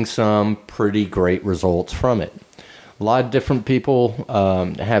finding some pretty great results from it. A lot of different people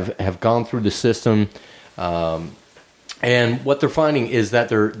have gone through the system, and what they're finding is that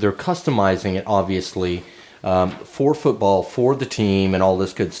they're customizing it, obviously, for football, for the team, and all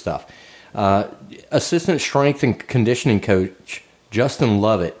this good stuff. Assistant strength and conditioning coach Justin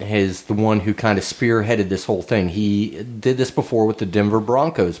Lovett is the one who kind of spearheaded this whole thing. He did this before with the Denver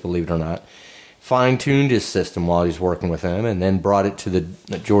Broncos, believe it or not. Fine-tuned his system while he was working with them, and then brought it to the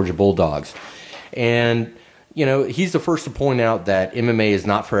Georgia Bulldogs. And he's the first to point out that MMA is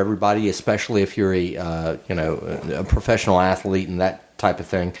not for everybody, especially if you're a professional athlete and that type of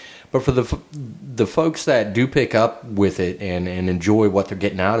thing. But for the folks that do pick up with it and enjoy what they're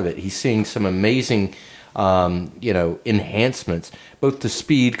getting out of it, he's seeing some amazing, enhancements, both to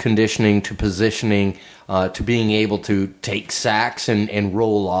speed, conditioning, to positioning, to being able to take sacks and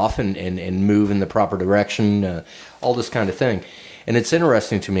roll off and move in the proper direction, all this kind of thing. And it's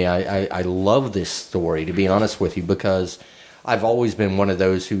interesting to me. I love this story, to be honest with you, because I've always been one of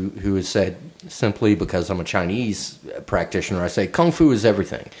those who has said, simply because I'm a Chinese practitioner, I say Kung Fu is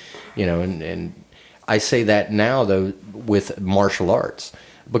everything, and I say that now, though, with martial arts,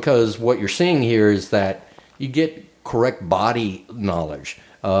 because what you're seeing here is that you get correct body knowledge,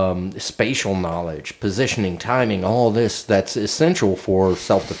 spatial knowledge, positioning, timing, all this that's essential for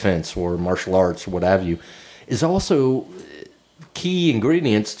self-defense or martial arts or what have you, is also key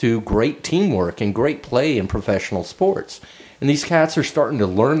ingredients to great teamwork and great play in professional sports. And these cats are starting to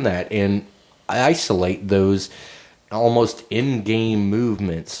learn that and isolate those almost in-game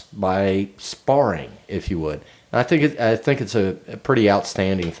movements by sparring, if you would. And I think it's a pretty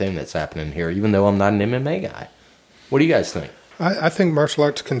outstanding thing that's happening here, even though I'm not an MMA guy. What do you guys think? I think martial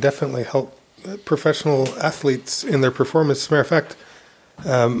arts can definitely help professional athletes in their performance. As a matter of fact,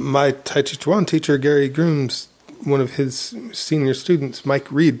 my Tai Chi Chuan teacher, Gary Grooms, one of his senior students,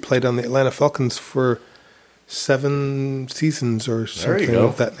 Mike Reed, played on the Atlanta Falcons for 7 seasons or something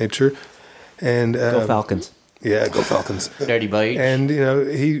of that nature. And go Falcons! Yeah, go Falcons! Dirty Bite. And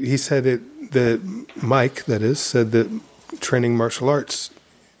he said that Mike, that is, said that training martial arts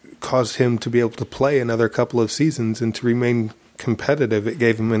caused him to be able to play another couple of seasons and to remain competitive. It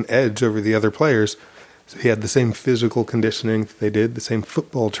gave him an edge over the other players. So he had the same physical conditioning they did, the same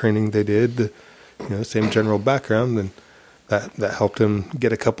football training they did, same general background, and that helped him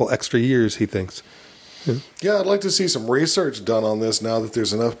get a couple extra years, he thinks. Yeah, I'd like to see some research done on this now that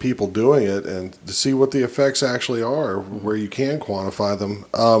there's enough people doing it, and to see what the effects actually are, where you can quantify them.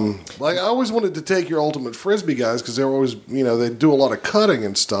 I always wanted to take your Ultimate Frisbee guys, because they're always, they do a lot of cutting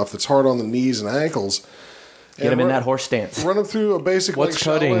and stuff that's hard on the knees and ankles. Get them in that horse stance. Run them through a basic What's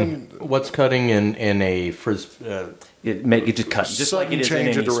cutting in a frisbee? You just cut, just like it is in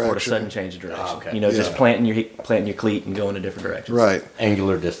any sport, a sudden change of direction. Okay. Just planting your cleat and going a different direction. Right.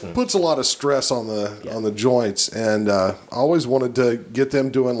 Angular distance. Puts a lot of stress on the joints, and I always wanted to get them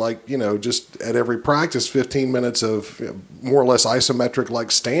doing just at every practice 15 minutes of more or less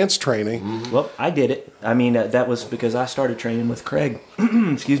isometric stance training. Mm-hmm. Well, I did it. I mean, that was because I started training with Craig.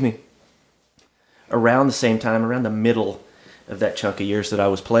 Excuse me. Around the same time, around the middle of that chunk of years that I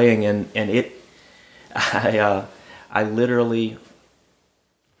was playing, I literally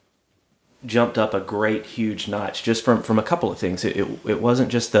jumped up a great huge notch just from a couple of things. It wasn't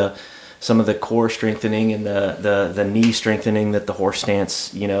just some of the core strengthening and the knee strengthening that the horse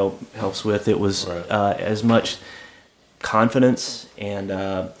stance helps with. It was as much confidence and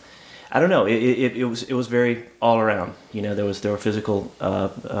I don't know. It was very all around. There were physical.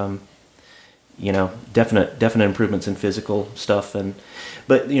 Definite improvements in physical stuff,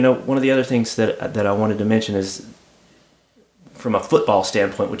 but one of the other things that I wanted to mention is from a football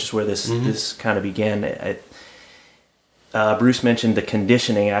standpoint, which is where this kind of began. Bruce mentioned the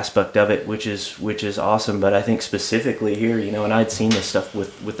conditioning aspect of it, which is awesome. But I think specifically here, and I'd seen this stuff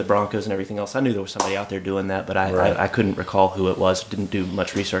with the Broncos and everything else. I knew there was somebody out there doing that, but I couldn't recall who it was. Didn't do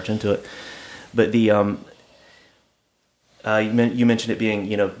much research into it. But the you mentioned it being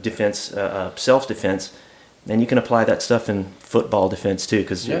defense, self-defense, and you can apply that stuff in football defense too,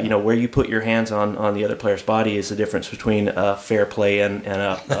 because where you put your hands on the other player's body is the difference between fair play and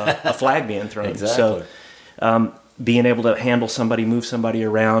a flag being thrown. Exactly. So being able to handle somebody, move somebody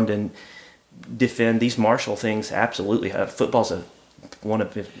around, and defend these martial things, absolutely. Football's one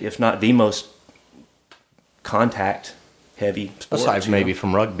of, if not the most contact heavy sport, aside maybe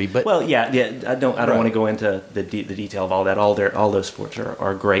from rugby, but I don't want to go into the detail of all that. All those sports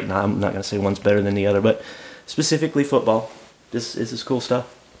are great, and I'm not going to say one's better than the other, but specifically football, this is cool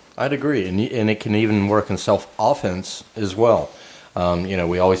stuff. I'd agree, and it can even work in self-offense as well.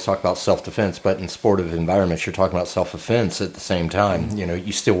 We always talk about self-defense, but in sportive environments, you're talking about self-offense at the same time.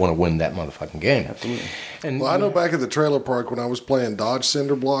 You still want to win that motherfucking game. Absolutely. And I know back at the trailer park when I was playing Dodge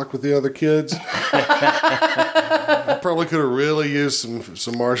Cinder Block with the other kids, I probably could have really used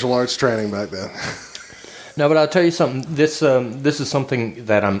some martial arts training back then. No, but I'll tell you something. This is something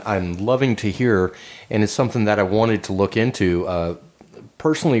that I'm loving to hear, and it's something that I wanted to look into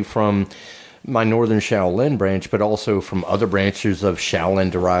personally from my Northern Shaolin branch, but also from other branches of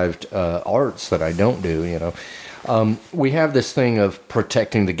Shaolin-derived arts that I don't do. We have this thing of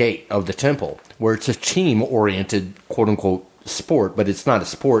protecting the gate of the temple, where it's a team-oriented, quote-unquote, sport, but it's not a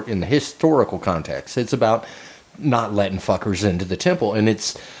sport in the historical context. It's about not letting fuckers into the temple, and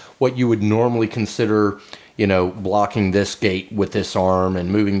it's what you would normally consider, blocking this gate with this arm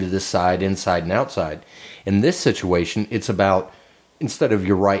and moving to this side, inside and outside. In this situation, it's about, instead of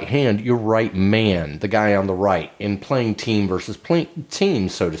your right hand, your right man, the guy on the right, in playing team versus team,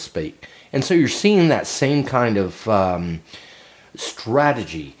 so to speak. And so you're seeing that same kind of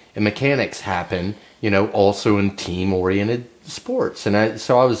strategy and mechanics happen, also in team-oriented sports. And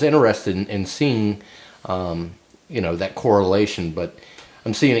so I was interested in seeing, that correlation. But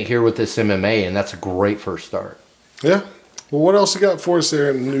I'm seeing it here with this MMA, and that's a great first start. Yeah. Well, what else you got for us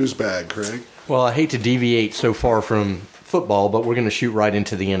there in the news bag, Craig? Well, I hate to deviate so far from football, but we're going to shoot right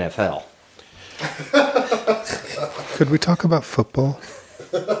into the NFL. Could we talk about football?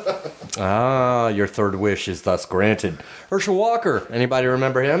 Your third wish is thus granted. Herschel Walker, anybody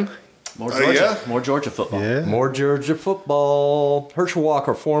remember him? More Georgia, yeah. More Georgia football. Yeah. More Georgia football. Herschel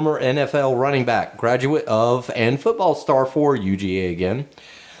Walker, former NFL running back, graduate of and football star for UGA again.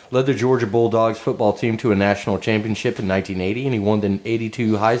 Led the Georgia Bulldogs football team to a national championship in 1980, and he won the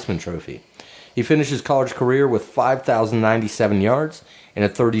 82 Heisman Trophy. He finished his college career with 5,097 yards and a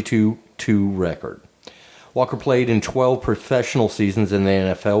 32-2 record. Walker played in 12 professional seasons in the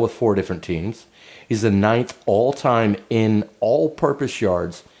NFL with 4 different teams. He's the 9th all-time in all-purpose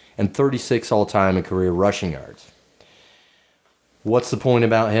yards and 36 all-time in career rushing yards. What's the point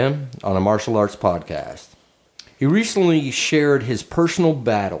about him? On a martial arts podcast. He recently shared his personal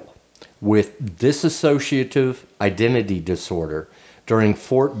battle with dissociative identity disorder during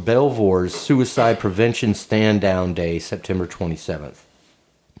Fort Belvoir's Suicide Prevention Stand-Down Day, September 27th.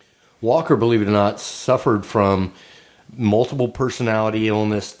 Walker, believe it or not, suffered from multiple personality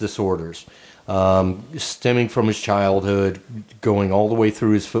illness disorders, stemming from his childhood, going all the way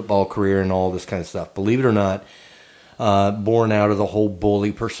through his football career and all this kind of stuff. Believe it or not, born out of the whole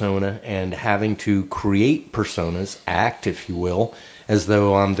bully persona and having to create personas, act, if you will, as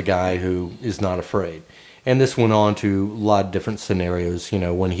though I'm the guy who is not afraid. And this went on to a lot of different scenarios,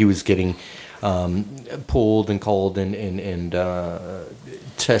 when he was getting pulled and called and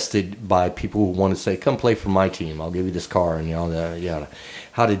tested by people who want to say, come play for my team, I'll give you this car, and yada,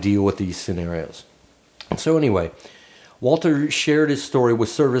 how to deal with these scenarios. So anyway, Walter shared his story with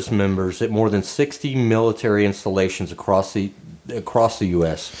service members at more than 60 military installations across the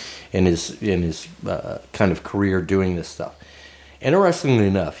U.S. in his kind of career doing this stuff. Interestingly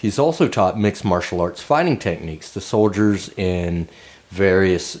enough, he's also taught mixed martial arts fighting techniques to soldiers in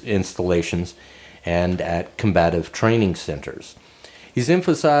various installations and at combative training centers. He's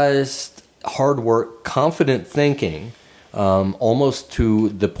emphasized hard work, confident thinking, almost to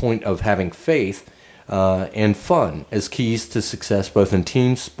the point of having faith, and fun as keys to success both in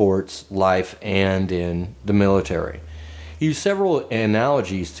team sports, life, and in the military. He used several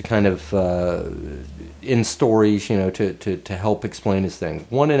analogies to kind of, in stories, to help explain his thing.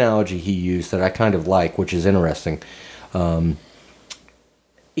 One analogy he used that I kind of like, which is interesting,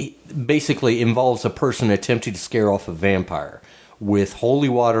 it basically involves a person attempting to scare off a vampire with holy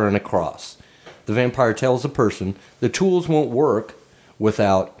water and a cross. The vampire tells the person the tools won't work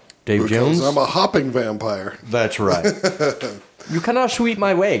without Dave Jones. I'm a hopping vampire. That's right. You cannot sweep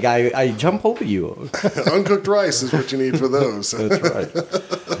my way. I jump over you. Uncooked rice is what you need for those. That's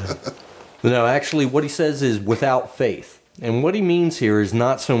right. No, actually, what he says is without faith. And what he means here is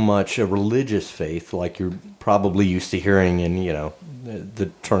not so much a religious faith, like you're probably used to hearing in, the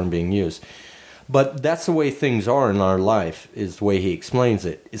term being used. But that's the way things are in our life, is the way he explains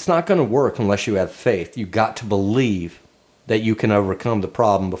it. It's not going to work unless you have faith. You've got to believe that you can overcome the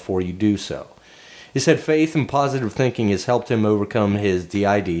problem before you do so. He said faith and positive thinking has helped him overcome his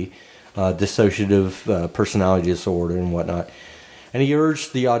DID, dissociative personality disorder and whatnot. And he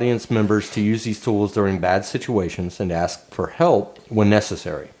urged the audience members to use these tools during bad situations and ask for help when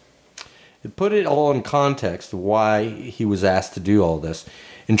necessary. It put it all in context of why he was asked to do all this.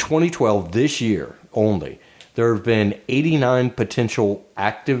 In 2012, this year only, there have been 89 potential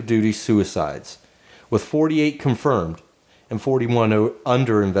active duty suicides, with 48 confirmed and 41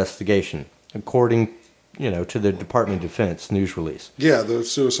 under investigation, according to the Department of Defense news release. Yeah, the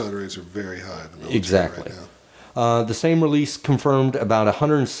suicide rates are very high in the military Exactly. right now. The same release confirmed about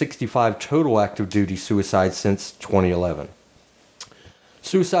 165 total active duty suicides since 2011.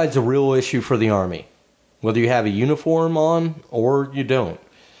 Suicide's a real issue for the Army, whether you have a uniform on or you don't.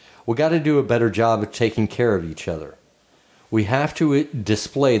 We got to do a better job of taking care of each other. We have to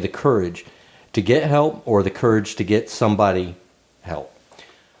display the courage to get help or the courage to get somebody help.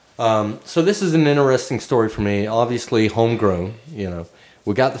 So this is an interesting story for me. Obviously, homegrown.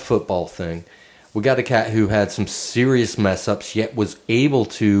 We got the football thing. We got a cat who had some serious mess ups, yet was able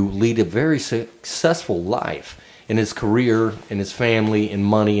to lead a very successful life in his career, in his family, in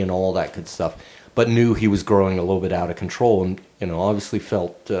money, and all that good stuff. But knew he was growing a little bit out of control, and obviously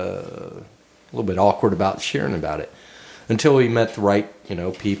felt a little bit awkward about sharing about it until he met the right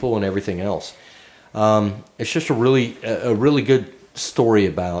people and everything else. It's just a really good story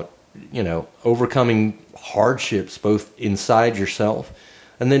about overcoming hardships both inside yourself.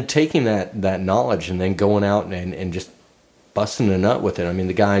 And then taking that knowledge and then going out and just busting a nut with it. I mean,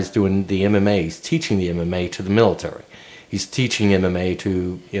 the guy's doing the MMA. He's teaching the MMA to the military. He's teaching MMA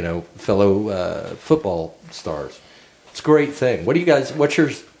to, fellow football stars. It's a great thing. What's your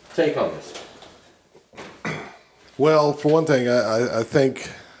take on this? Well, for one thing, I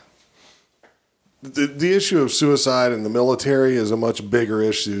think the issue of suicide in the military is a much bigger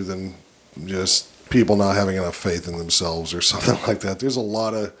issue than just people not having enough faith in themselves or something like that. There's a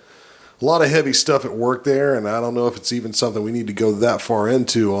lot of heavy stuff at work there, and I don't know if it's even something we need to go that far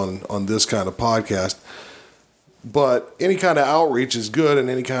into on this kind of podcast. But any kind of outreach is good, and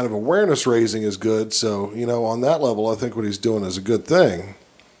any kind of awareness raising is good. So, on that level, I think what he's doing is a good thing.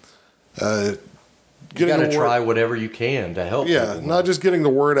 You got to try whatever you can to help. Yeah, people. Not just getting the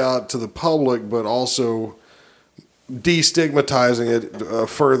word out to the public, but also destigmatizing it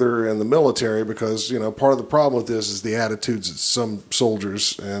further in the military, because part of the problem with this is the attitudes that some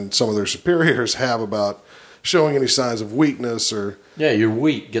soldiers and some of their superiors have about showing any signs of weakness or you're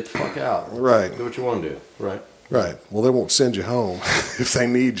weak, get the fuck out, right, do what you want to do, right. Well, they won't send you home if they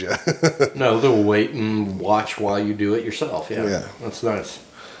need you. No, they'll wait and watch while you do it yourself. Yeah, that's nice.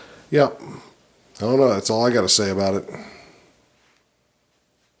 Yep. I don't know, that's all I got to say about it.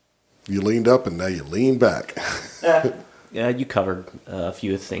 You leaned up and now you lean back. Yeah, you covered a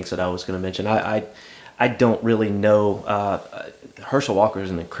few of the things that I was going to mention. I don't really know. Herschel Walker is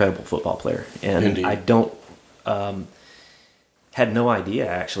an incredible football player, and Indeed. I don't had no idea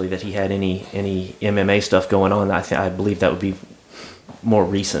actually that he had any MMA stuff going on. I believe that would be more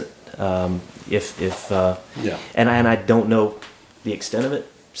recent. And I don't know the extent of it.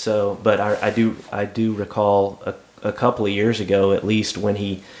 So, but I do recall a couple of years ago, at least, when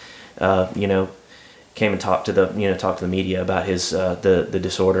he, came and talked to the media about his the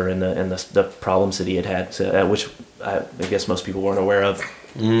disorder and the problems that he had, which I guess most people weren't aware of,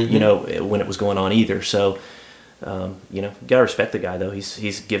 when it was going on either. So, gotta respect the guy though.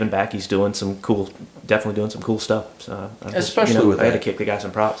 He's giving back. He's doing definitely doing some cool stuff. So especially with I had to kick the guy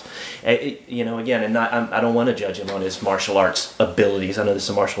some props. Again, and I don't want to judge him on his martial arts abilities. I know this is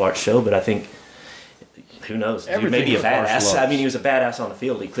a martial arts show, but I think who knows? He may be a badass. I mean, he was a badass on the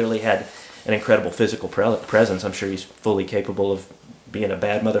field. He clearly had an incredible physical presence. I'm sure he's fully capable of being a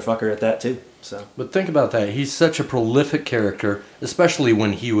bad motherfucker at that too. So, but think about that. He's such a prolific character, especially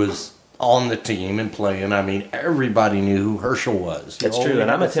when he was on the team and playing. I mean, everybody knew who Herschel was. That's true, and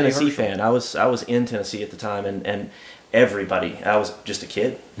I'm a Tennessee fan. I was in Tennessee at the time, and everybody. I was just a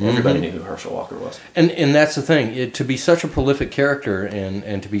kid. Everybody knew who Herschel Walker was. And that's the thing. To be such a prolific character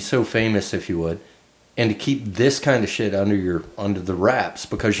and to be so famous, if you would, and to keep this kind of shit under the wraps,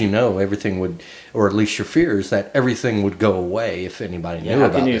 because everything would, or at least your fear is that everything would go away if anybody knew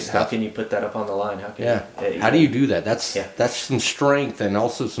about this stuff. How can you put that up on the line? How do you do that? That's some strength and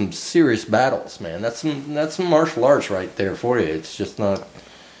also some serious battles, man. That's some martial arts right there for you. It's just not,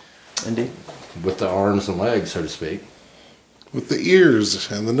 indeed, with the arms and legs, so to speak, with the ears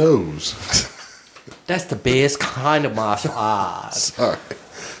and the nose. That's the best kind of martial arts. Sorry.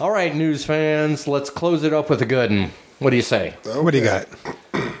 All right, news fans, let's close it up with a good one. What do you say? Okay. What do you got?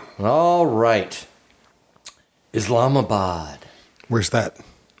 All right. Islamabad. Where's that?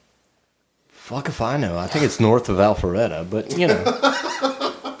 Fuck if I know. I think it's north of Alpharetta, but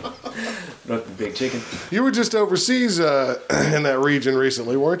North of Big Chicken. You were just overseas in that region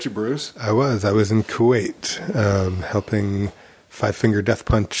recently, weren't you, Bruce? I was in Kuwait, helping Five Finger Death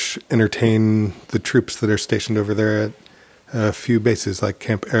Punch entertain the troops that are stationed over there at a few bases like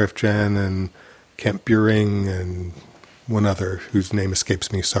Camp Arifjan and Camp Buring and one other whose name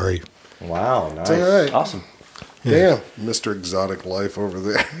escapes me. Sorry. Wow, nice. It's all right. Awesome. Yeah. Damn, Mr. Exotic Life over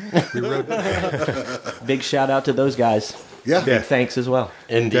there. We rode. Big shout out to those guys. Yeah. Yeah. Thanks as well.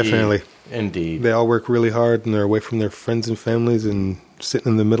 Indeed. Definitely. Indeed. They all work really hard and they're away from their friends and families and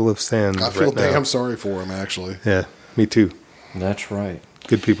sitting in the middle of sand. I feel right now. damn sorry for him, actually. Yeah, me too. That's right.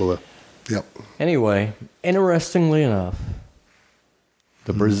 Good people though. Yep. Anyway, interestingly enough,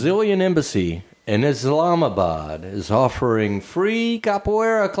 the Brazilian embassy in Islamabad is offering free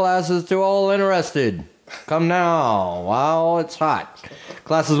capoeira classes to all interested. Come now, while it's hot.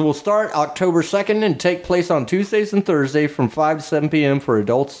 Classes will start October 2nd and take place on Tuesdays and Thursdays from 5 to 7 p.m. for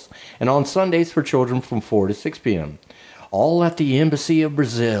adults and on Sundays for children from 4 to 6 p.m. All at the Embassy of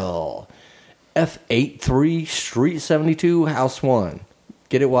Brazil, F83 Street 72, House 1.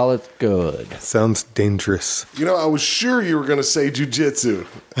 Get it while it's good. Sounds dangerous. You know, I was sure you were going to say jiu-jitsu.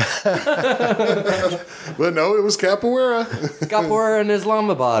 But no, it was capoeira. Capoeira in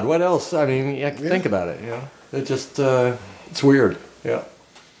Islamabad. What else? I mean, you can think about it. You know, it just it's weird. Yeah.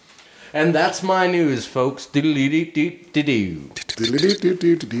 And that's my news, folks. Diddle-dee-dee-dee-dee-doo.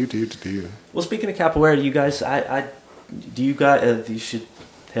 Well, speaking of capoeira, you guys, you should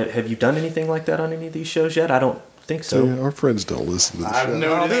have you done anything like that on any of these shows yet? I don't think so. Yeah, our friends don't listen to the show.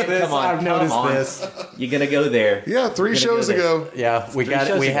 noticed this. Come on, I've noticed come on. this. You're gonna go there. Yeah, 3 shows ago. Yeah, we got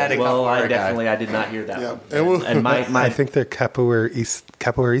it. We had a Well, capoeira I did not hear that Yeah. one. And we'll- And I my think they're capoeiristas.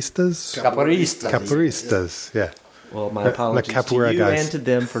 Capoeirista. Capoeiristas, yeah. well, my the apologies capoeira to you guys. and to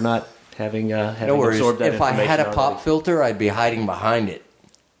them for not having No worries. absorbed that If I had a information pop already. filter, I'd be hiding behind it.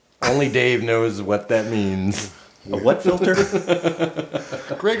 Only Dave knows what that means. A what filter?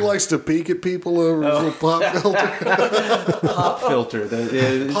 Greg likes to peek at people over his little pop filter. Pop filter.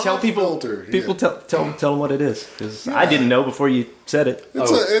 Pop Tell people. filter, People yeah. tell them what it is, because I didn't know before you said it.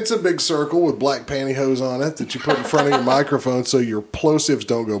 It's a big circle with black pantyhose on it that you put in front of your microphone so your plosives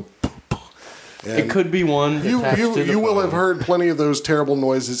don't go. And It could be one. You attached to the you will phone. have heard plenty of those terrible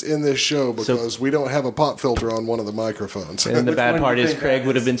noises in this show because we don't have a pop filter on one of the microphones. And the bad one part do you is think Craig that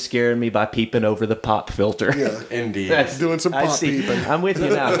would have is? been scaring me by peeping over the pop filter. Yeah. Indeed. That's- Doing some I pop see. peeping. I'm with you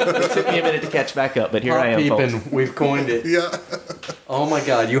now. It took me a minute to catch back up, but here Pop I am, folks. peeping. We've coined it. Yeah. Oh my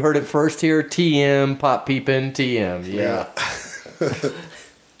God! You heard it first here. TM. Pop peeping. TM. Yeah.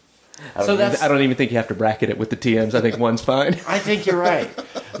 I don't even think you have to bracket it with the TMs. I think one's fine. I think you're right.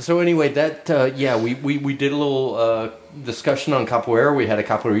 So anyway, that we did a little discussion on capoeira. We had a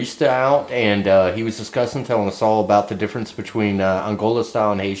capoeirista out, and he was discussing, telling us all about the difference between Angola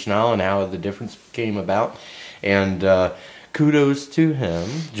style and Haitian style, and how the difference came about. And kudos to him,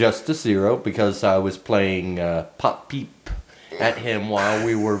 just to zero, because I was playing pop peep at him while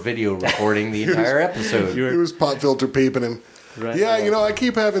we were video recording the entire episode. He was pop filter peeping him. Right. Yeah, you know, I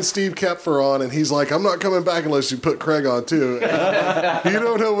keep having Steve Kepfer on, and he's like, I'm not coming back unless you put Craig on, too. You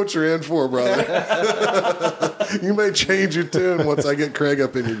don't know what you're in for, brother. You may change your tune once I get Craig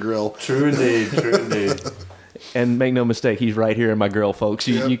up in your grill. True indeed. True indeed. And make no mistake, he's right here in my grill, folks.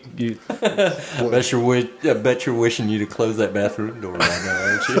 You I bet you're wishing you to close that bathroom door right now,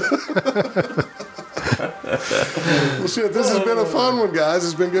 aren't you? Well, shit, this has been a fun one, guys.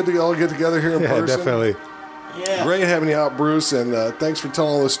 It's been good to all get together here in Yeah, person. definitely. Great having you out, Bruce, and thanks for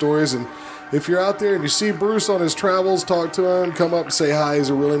telling all the stories. And if you're out there and you see Bruce on his travels, talk to him, come up and say hi. He's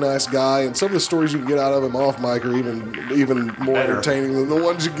a really nice guy, and some of the stories you can get out of him off mic are even more entertaining than the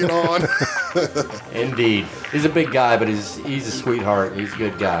ones you get on. Indeed. He's a big guy, but he's a sweetheart. He's a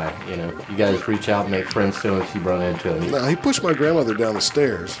good guy. You know, you guys reach out and make friends to him if you run into him. Now, he pushed my grandmother down the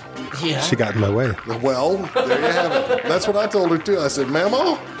stairs. Yeah. She got in my way. Well, there you have it. That's what I told her, too. I said,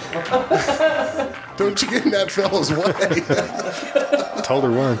 Mama, don't you get in that fella's way. Told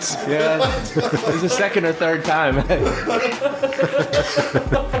her once. Yeah, it's the second or third time.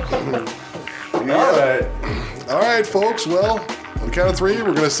 All right, folks. Well, on the count of 3,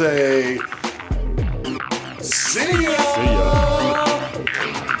 we're going to say, see ya! See ya.